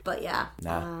 I see. But yeah,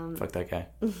 Nah, fuck that guy.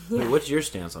 Wait, what's your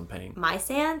stance on paying? my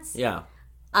stance. Yeah.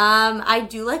 I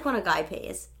do like when a guy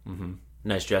pays.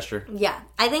 Nice gesture. Yeah,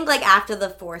 I think like after the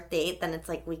 4th date, then it's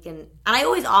like we can. And I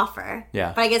always offer.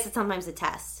 Yeah. But I guess it's sometimes a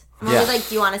test. I'm Yeah. always like,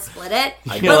 "Do you want to split it?"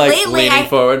 But You're, like, lately, leaning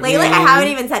forward. Lately, I haven't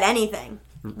even said anything.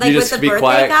 Like You with just the be birthday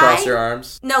quiet, guy. cross your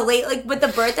arms. No, like with the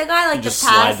birthday guy, like Just the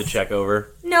past. slide the check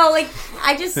over. No, like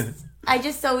I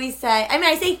just always say. I mean,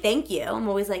 I say thank you. I'm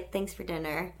always like, "Thanks for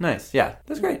dinner." Nice. Yeah,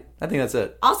 that's great. I think that's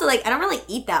it. Also, like I don't really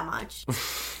eat that much.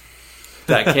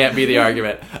 That can't be the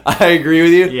argument. I agree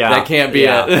with you. Yeah. That can't be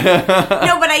Yeah. it.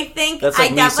 No, but I think That's like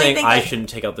I me definitely saying think I like, shouldn't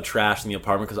take out the trash in the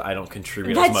apartment because I don't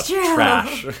contribute That's as much true.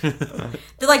 trash.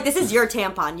 they're like, "This is your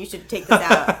tampon. You should take this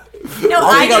out." No, I'll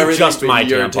I take just out just be my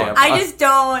your tampon. tampon. I just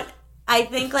don't. I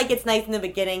think like it's nice in the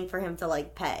beginning for him to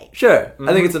like pay, Sure.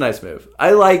 I think it's a nice move.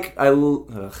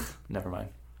 Never mind.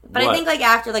 but I What? think like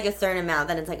after like a certain amount,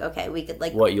 then it's like okay, we could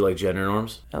like. What, you like gender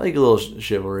norms? I like a little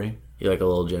chivalry. You like a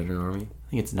little gender normie? I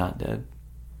think it's not dead.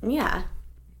 Yeah.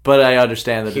 But I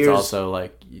understand that Here's- it's also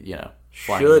like,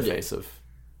 flying in the Should- face of...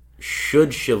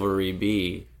 should chivalry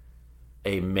be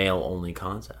a male-only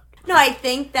concept? No, I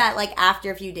think that, like,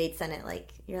 after a few dates, then it,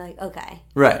 like, you're like, okay.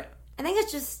 Right. I think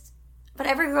it's just, but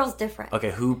every girl's different.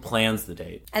 Okay, who plans the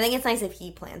date? I think it's nice if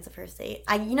he plans the first date.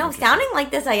 Sounding like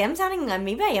this,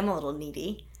 maybe I am a little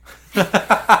needy.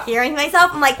 Hearing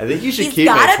myself, I'm like, I think you should he's keep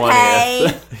gotta May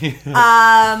 20th.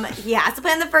 pay. He has to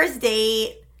plan the first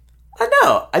date.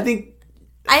 No, I think...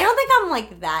 I don't think I'm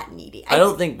like that needy. I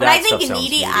don't think that When I stuff think sounds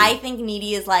needy, needy. I think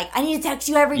needy is like, I need to text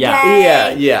you every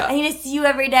day. Yeah. I need to see you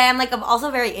every day. I'm also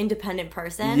a very independent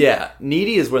person. Yeah,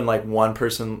 needy is when like one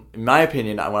person, in my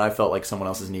opinion, when I felt like someone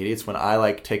else is needy, it's when I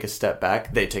like take a step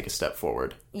back, they take a step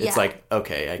forward. Yeah. It's like,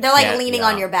 okay, they're like leaning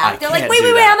on your back. They're like, wait,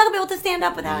 I'm not gonna be able to stand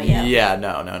up without you. Yeah,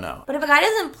 no. But if a guy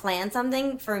doesn't plan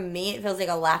something, for me, it feels like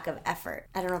a lack of effort.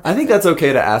 I don't know. I think that's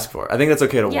okay to ask for. I think that's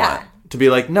okay to Yeah. want. To be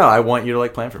like, no, I want you to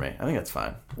like plan for me. I think that's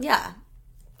fine. Yeah.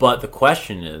 But the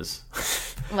question is,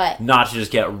 What? not to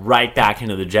just get right back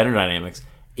into the gender dynamics,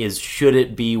 is should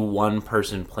it be one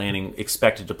person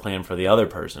expected to plan for the other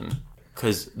person?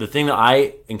 Because the thing that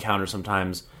I encounter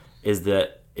sometimes is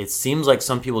that it seems like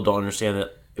some people don't understand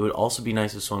that it would also be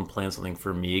nice if someone planned something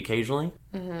for me occasionally.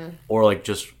 Mm-hmm. Or like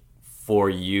just for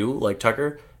you, like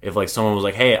Tucker. If like someone was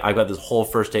like, hey, I've got this whole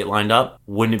first date lined up,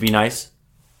 wouldn't it be nice?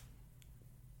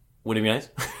 Wouldn't it be nice?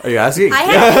 Are you asking? I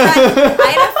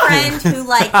had a friend who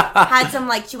like had some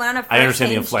like she went on a first I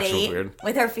understand the date inflection was weird.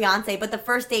 with her fiance, but the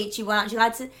first date she went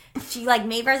on, she like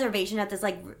made reservation at this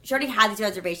like she already had this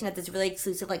reservation at this really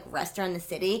exclusive like restaurant in the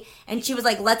city, and she was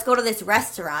like, let's go to this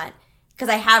restaurant because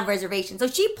I have reservations. So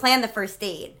she planned the first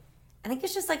date. I think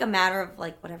it's just like a matter of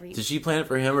like whatever you. Did she plan it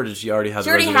for him or did she already have She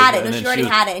the already reservation? had it. No, And she then already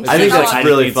was- had it. And I she think was that's like,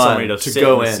 really need fun somebody to sit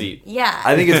go in the in. seat. yeah.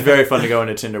 I think it's very fun to go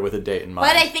into Tinder with a date in mind.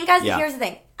 But I think Yeah. here's the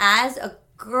thing. As a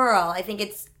girl, I think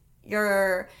it's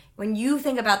when you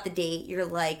think about the date, you're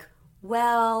like,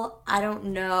 well, I don't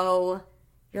know.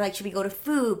 You're like, should we go to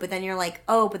food? But then you're like,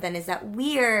 oh, but then is that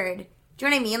weird? Do you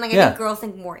know what I mean? Like, I Yeah. think girls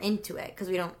think more into it because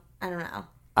I don't know.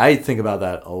 I think about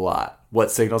that a lot. What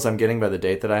signals I'm getting by the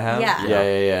date that I have? Yeah.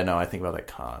 Yeah. No, I think about that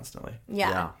constantly.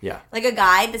 Yeah. Yeah. Like a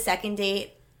guy, the second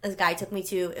date, this guy took me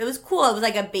to, it was cool. It was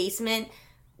like a basement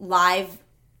live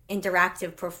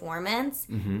interactive performance,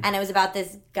 and it was about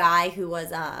this guy who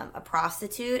was a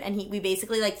prostitute, and we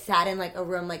basically like sat in like a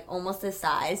room like almost this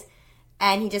size,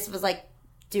 and he just was like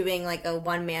doing like a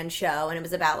one-man show, and it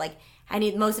was about like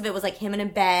most of it was like him in a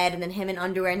bed and then him in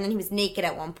underwear, and then he was naked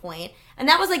at one point, and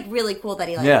that was like really cool that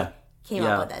he like came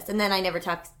up with this. And then I never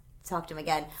talked to him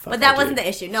again. But that wasn't the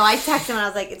issue. No, I texted him and I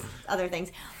was like, it's other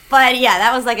things. But yeah,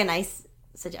 that was like a nice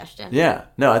suggestion. Yeah.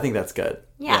 No, I think that's good.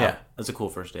 Yeah. That's a cool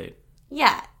first date.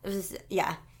 Yeah, it was.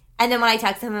 Yeah, and then when I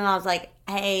texted him, I was like,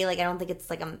 "Hey, like I don't think it's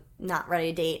like I'm not ready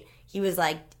to date." He was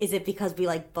like, "Is it because we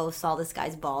like both saw this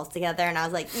guy's balls together?" And I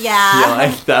was like, "Yeah, Yeah,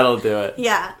 like, that'll do it.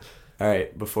 yeah." All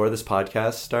right. Before this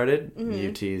podcast started,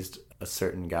 you teased a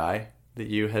certain guy that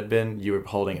you were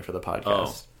holding it for the podcast.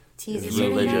 Oh. Tease It's you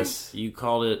religious. You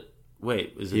called it.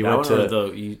 Wait, is it You that went one? to-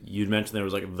 Or you'd mentioned there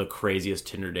was like the craziest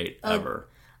Tinder date ever.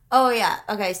 Oh yeah.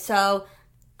 Okay, so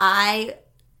I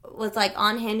was like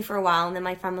on Hinge for a while, and then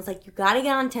my friend was like, "You gotta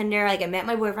get on Tinder." Like I met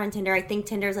my boyfriend on Tinder. I think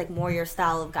Tinder is like more your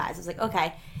style of guys. I was like,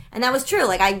 okay, and that was true.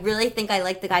 Like I really think I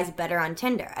like the guys better on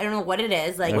Tinder. I don't know what it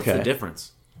is. Like What's the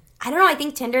difference? I don't know. I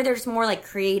think Tinder there's more like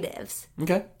creatives.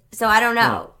 Okay. So I don't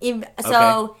know.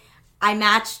 So Okay. I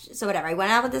matched. So whatever. I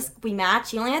went out with this. We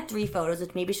matched. He only had 3 photos,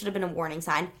 which maybe should have been a warning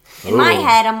sign. In my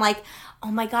head, I'm like,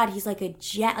 oh my god, he's like a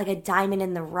jet, like a diamond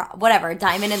in the rock. Whatever, a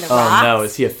diamond in the rock. Oh no,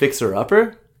 is he a fixer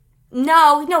upper?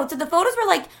 No. So the photos were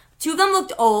like 2 of them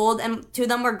looked old, and 2 of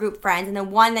them were group friends, and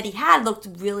then one that he had looked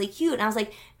really cute. And I was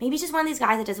like, maybe he's just one of these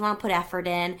guys that doesn't want to put effort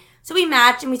in. So we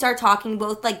matched and we started talking.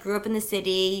 Both like grew up in the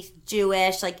city,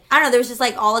 Jewish. Like I don't know. There was just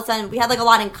like all of a sudden we had like a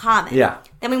lot in common. Yeah.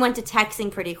 Then we went to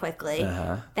texting pretty quickly.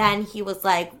 Then he was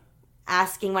like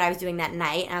asking what I was doing that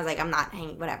night, and I was like, I'm not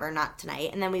hanging, whatever, not tonight.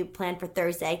 And then we planned for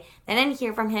Thursday. Then I didn't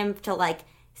hear from him till like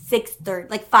 6:30,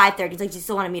 like 5:30. He's like, do you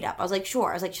still want to meet up? I was like,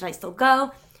 sure. I was like, should I still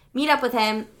go? Meet up with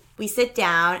him. We sit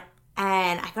down,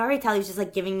 and I could already tell he was just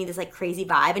like giving me this like crazy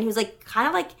vibe, and he was like kind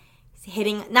of like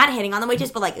not hitting on the waitress,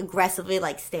 but like aggressively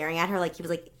like staring at her, like he was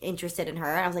like interested in her.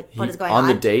 And I was like, what is going on? On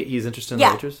the date, he's interested in Yeah.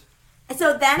 the waitress?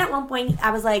 So then at one point,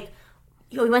 I was like,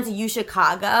 we went to U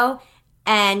Chicago,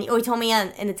 and he told me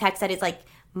in the text that his like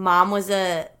mom was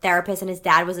a therapist and his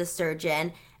dad was a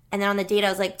surgeon. And then on the date, I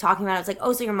was like talking about it. I was like,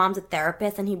 oh, so your mom's a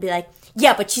therapist? And he'd be like,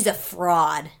 yeah, but she's a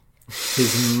fraud.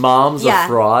 His mom's a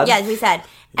fraud? Yeah, that's what he said.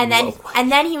 And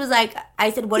then he was like,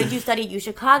 I said, what did you study at U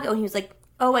Chicago? And he was like,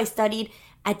 oh, I studied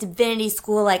at divinity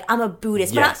school, like, I'm a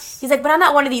Buddhist. Yes. He's like, but I'm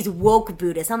not one of these woke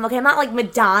Buddhists. I'm okay, I'm not like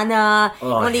Madonna,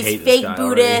 one of these fake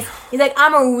Buddhists. He's like,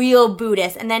 I'm a real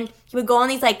Buddhist. And then he would go on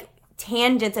these, like,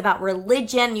 tangents about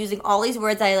religion, using all these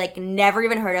words I, like, never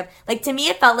even heard of. Like, to me,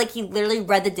 it felt like he literally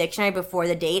read the dictionary before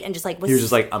the date and just, like, was... He was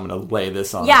just like, I'm going to lay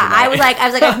this on Yeah, tonight. I was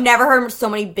like, I've never heard so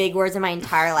many big words in my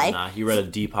entire life. Nah, he read a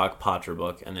Deepak Patra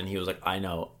book, and then he was like, I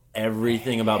know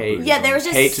everything about Buddhism. Yeah, there was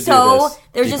just Hate to so... do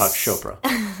There this, was Deepak just...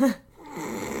 Chopra.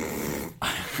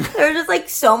 There was just, like,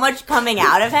 so much coming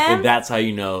out of him. And that's how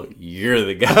you know you're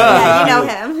the guy. Yeah, you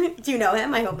know him. Do you know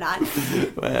him? I hope not.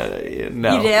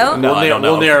 No. You do? No, I don't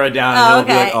know. We'll narrow it down, and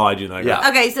he'll be like, oh, I do know that guy. Yeah.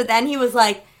 Okay, so then he was,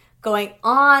 like, going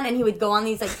on, and he would go on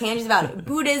these, like, tangents about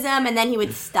Buddhism, and then he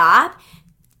would stop,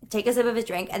 take a sip of his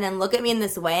drink, and then look at me in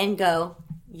this way and go,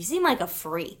 you seem like a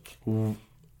freak. And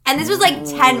this was, like,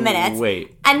 10 minutes.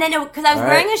 Wait. And then, because I was All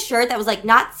wearing right. a shirt that was, like,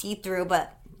 not see-through,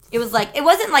 but it was, like, it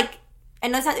wasn't, like,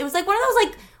 and it was, like, one of those,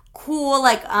 like, cool,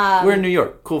 like, We're in New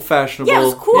York. Cool, fashionable. yeah, it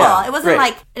was cool. Yeah, it wasn't great.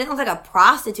 like, it didn't look like a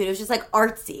prostitute. It was just like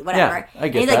artsy, whatever. Yeah, I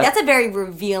get and he's that. like, that's a very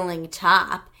revealing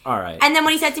top. All right. And then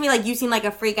when he said to me, like, you seem like a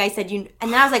freak, I said, you,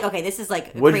 and then I was like, okay, this is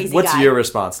like a crazy What's guy. your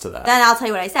response to that? Then I'll tell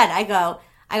you what I said. I go,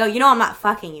 you know I'm not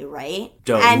fucking you, right?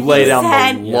 Don't and lay he down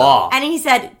said, the law. And he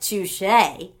said, touche.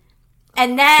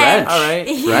 And then... French. All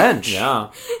right. French. Yeah.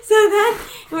 So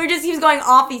then he was going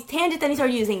off these tangents, then he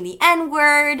started using the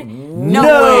N-word.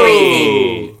 No.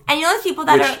 Crazy. And you know those people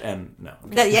that No.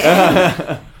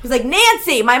 yeah. He's like,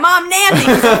 Nancy, my mom Nancy,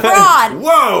 she's a fraud.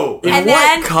 Whoa! In And what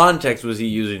then- context was he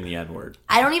using the N-word?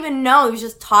 I don't even know. He was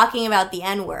just talking about the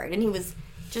N-word, and he was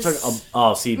just...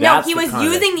 Oh, see, no, that's he the was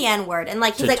context. using the N-word, and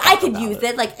like he's To like, I talk could about use it.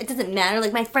 it. Like, it doesn't matter.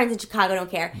 Like, my friends in Chicago don't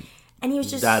care. And he was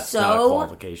just That's not a so...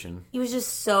 qualification. He was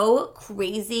just so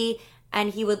crazy,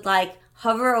 and he would, like,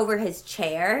 hover over his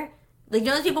chair. Like, you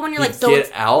know those people when you're, like, so...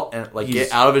 Get out and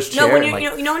get out of his chair. No, when and,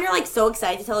 you're, like, you know when you're, like, so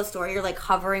excited to tell a story, you're, like,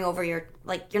 hovering over your...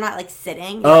 Like, you're not, like,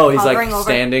 sitting. Oh, You're he's, like, hovering over-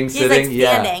 standing, He's, sitting? like,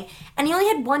 Yeah. standing. And he only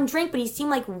had one drink, but he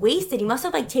seemed, like, wasted. He must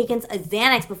have, like, taken a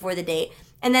Xanax before the date.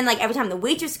 And then, like, every time the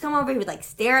waitress would come over, he would, like,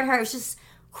 stare at her. It was just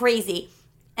crazy.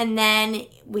 And then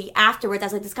afterwards, I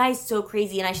was like, this guy is so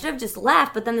crazy. And I should have just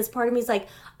left. But then this part of me is like,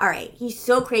 all right, he's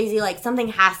so crazy. Like, something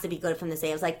has to be good from this day.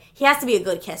 I was like, he has to be a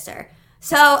good kisser.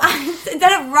 So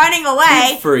instead of running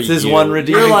away, For It's his you. one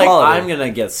redeeming You're like, quality. I'm going to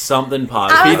get something I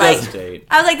positive was this like,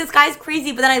 date. this guy's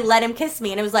crazy. But then I let him kiss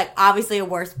me. And it was like, obviously a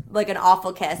worse, like an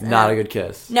awful kiss. And not a good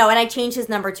kiss. No, and I changed his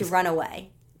number to run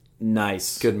away.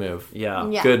 Nice. Good move. Yeah.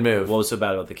 Yeah. Good move. What was so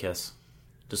bad about the kiss?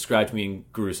 Describe to me in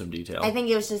gruesome detail. I think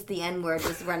it was just the N-word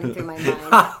was running through my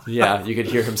mind. Yeah, you could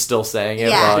hear him still saying it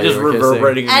Yeah. while just you were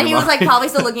reverberating in And he your was like mind. probably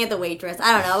still looking at the waitress.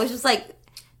 I don't know. It was just like,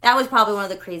 that was probably one of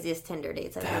the craziest Tinder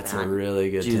dates I've That's ever a done. really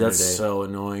good Dude, Tinder that's date. so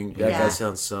annoying. That Yeah. guy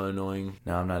sounds so annoying.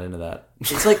 No, I'm not into that.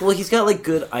 It's like, well, he's got like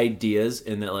good ideas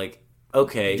in that, like,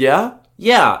 okay. Yeah?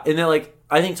 Yeah. And then, like,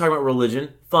 I think talking about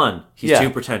religion, fun. He's Yeah.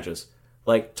 too pretentious.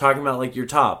 Like, talking about, like, your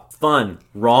top, fun.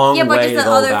 Wrong Yeah, but way just to the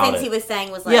go other about things it. he was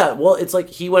saying was like, Yeah, well, it's like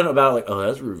he went about like, oh,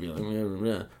 that's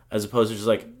revealing, as opposed to just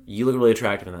like, you look really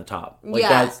attractive in that top. Like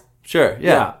Yeah. that's Sure,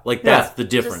 yeah. like Yeah. that's the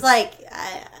difference. just like,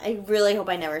 I really hope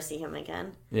I never see him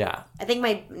again. Yeah. I think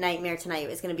my nightmare tonight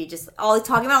is going to be just all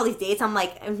talking about all these dates. I'm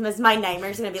like, my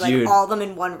nightmare is going to be like Dude, all of them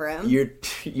in one room.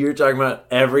 you're talking about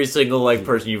every single like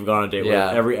person you've gone on a date Yeah.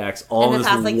 with, every ex, all In in the this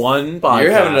past, like, one podcast.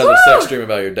 You're having another sex dream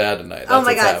about your dad tonight. That's Oh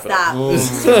my what's god, happening. stop.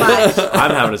 This is too much.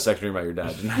 I'm having a sex dream about your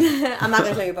dad tonight. I'm not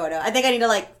going to show you a photo. I think I need to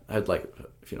like... I'd like,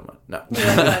 if you don't mind.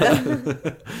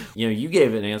 No. You know, you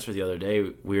gave an answer the other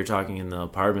day. We were talking in the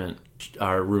apartment.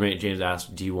 Our roommate James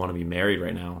asked, "Do you want to be married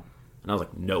right now?" And I was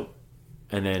like, "Nope."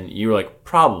 And then you were like,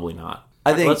 "Probably not."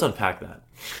 I think- Let's unpack that.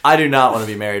 I do not want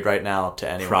to be married right now to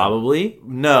anyone. Probably.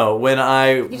 No, when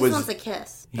I He just was... wants a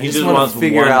kiss. I just want to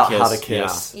figure one out how kiss. to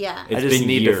kiss. Yeah. It's I just been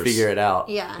need years. to figure it out.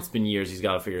 Yeah. It's been years. He's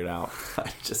got to figure it out.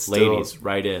 I just Ladies, still,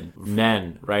 write in.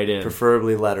 Men, write in.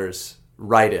 preferably letters,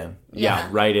 write in. Yeah,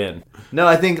 write in. No,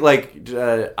 I think like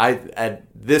I at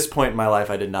this point in my life,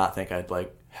 I did not think I'd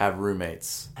like have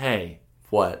roommates. Hey,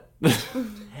 What?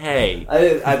 hey.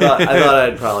 I thought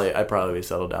I'd probably be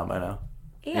settled down by now.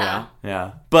 Yeah.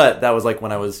 Yeah, but that was like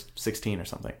when I was 16 or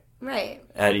something. Right.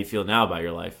 How do you feel now about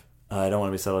your life? I don't want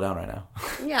to be settled down right now.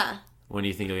 Yeah. When do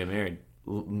you think you'll get married?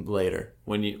 Later.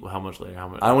 How much later? How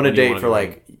much? I want to when do you date wanna for get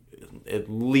like at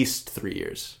least 3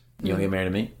 years. married? You want to get married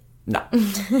to me?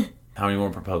 No, How many more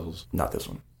proposals? not this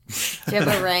one. Do you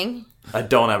have a ring? I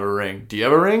don't have a ring. Do you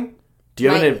have a ring? Do you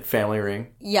have My- a family ring?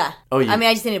 Yeah. Oh, you- I mean,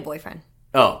 I just need a boyfriend.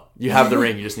 Oh, you have the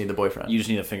ring. You just need the boyfriend. You just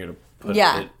need a finger to put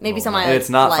Yeah, it. maybe oh, someone- And it's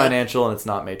not like- financial, and it's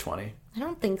not May 20. I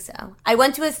don't think so. I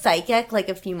went to a psychic like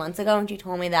a few months ago, and she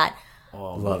told me that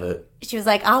Oh, Love it. She was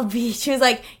like,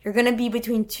 you're going to be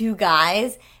between two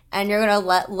guys and you're going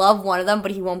to love one of them,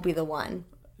 but he won't be the one.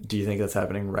 Do you think that's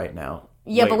happening right now?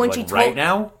 Yeah, Wait, but when like she told right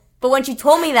now? But when she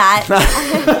told me that,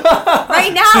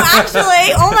 right now,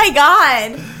 actually, oh my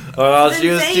God. Oh, she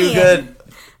was too good.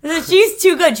 She's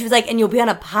too good. She was like, and you'll be on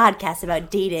a podcast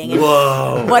about dating. And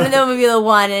Whoa. one of them will be the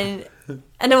one, and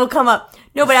then we'll come up.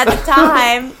 No, but at the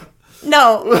time,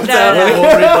 no. We'll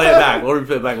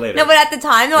replay it back later. No, but at the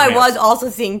time, though, I Okay. was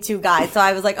also seeing two guys. So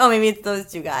I was like, oh, maybe it's those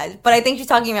two guys. But I think she's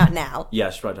talking about now.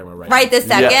 Yeah, she's probably talking about Right this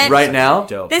second. Yeah, right now?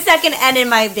 Dope. This second and in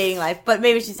my dating life. But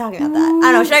maybe she's talking about that.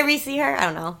 I don't know. Should I re-see her? I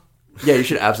don't know. Yeah, you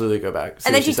should absolutely go back.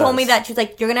 And then she told me that she was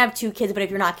like, you're going to have 2 kids, but if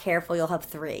you're not careful, you'll have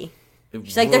 3.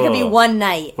 She's like, there could be one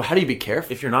night. Well, how do you be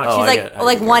careful? If you're not... She's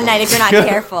like one night if you're not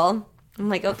careful. I'm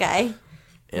like, okay.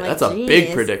 Yeah, I'm that's like, a big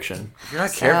 "Jeez." prediction. If you're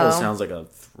not careful, So- sounds like a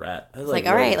threat. It's Like,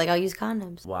 all right, like I'll use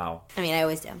condoms. Wow. I mean, I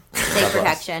always do. Take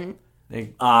protection.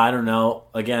 I don't know.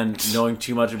 Again, knowing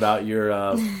too much about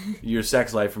your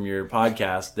sex life from your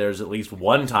podcast, there's at least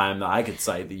one time that I could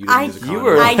cite that you didn't use a condom. You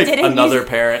were I like didn't another use-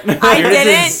 parent. I You're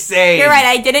didn't. insane. You're right.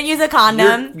 I didn't use a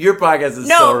condom. Your podcast is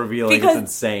so revealing. It's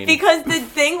insane. Because the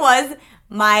thing was,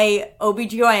 my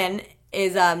OBGYN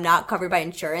is not covered by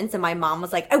insurance, and my mom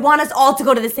was like, I want us all to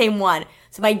go to the same one.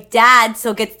 So my dad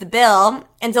still gets the bill,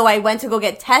 and so I went to go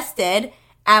get tested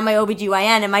at my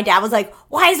OBGYN, and my dad was like,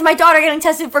 why is my daughter getting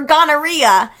tested for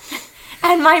gonorrhea?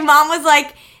 And my mom was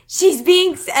like,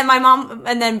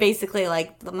 and then basically,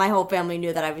 like, my whole family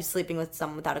knew that I was sleeping with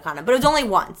someone without a condom. But it was only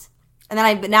once. And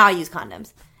then now I use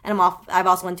condoms. And I've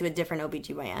also went to a different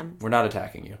OBGYN. We're not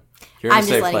attacking you. You're in I'm a just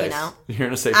safe letting place. you know. You're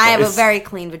in a safe I place. have a very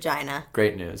clean vagina.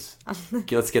 Great news.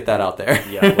 Let's get that out there.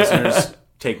 Yeah, listeners,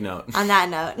 take note. On that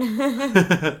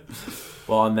note.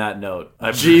 Well, on that note,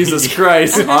 Jesus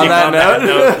Christ. On that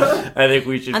note, I think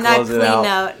we should On that close clean it out.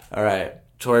 note. all right.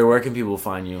 Tori, where can people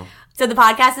find you? So the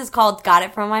podcast is called Got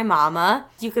It From My Mama.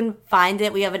 You can find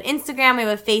it. We have an Instagram, we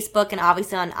have a Facebook, and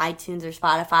obviously on iTunes or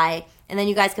Spotify. And then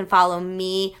you guys can follow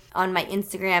me on my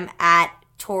Instagram at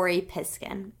Tori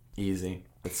Piskin. Easy.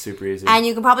 That's super easy. And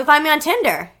you can probably find me on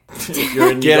Tinder.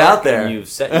 You're in New Get York out there. and you've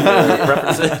set your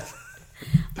preferences.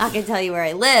 Not going to tell you where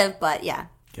I live, but yeah.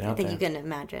 Get out I think there. you can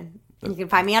imagine. You can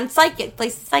find me on Psychics.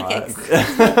 Find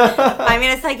me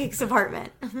in a psychic's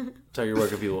apartment. Tucker, where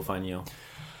can people find you?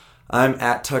 I'm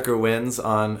at Tucker Wins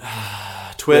on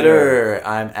Twitter.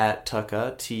 I'm at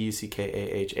Tucka,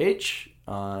 Tuckahh,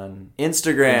 on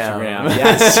Instagram.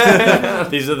 Yes.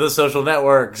 These are the social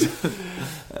networks.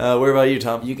 Where about you,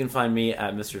 Tom? You can find me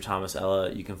at Mr. Thomas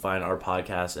Ella. You can find our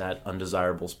podcast at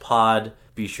Undesirables Pod.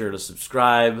 Be sure to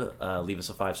subscribe. Leave us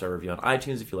a 5-star review on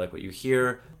iTunes if you like what you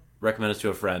hear. Recommend us to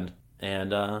a friend.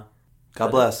 And God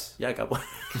bless. Yeah, God bless.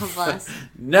 God bless.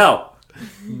 No.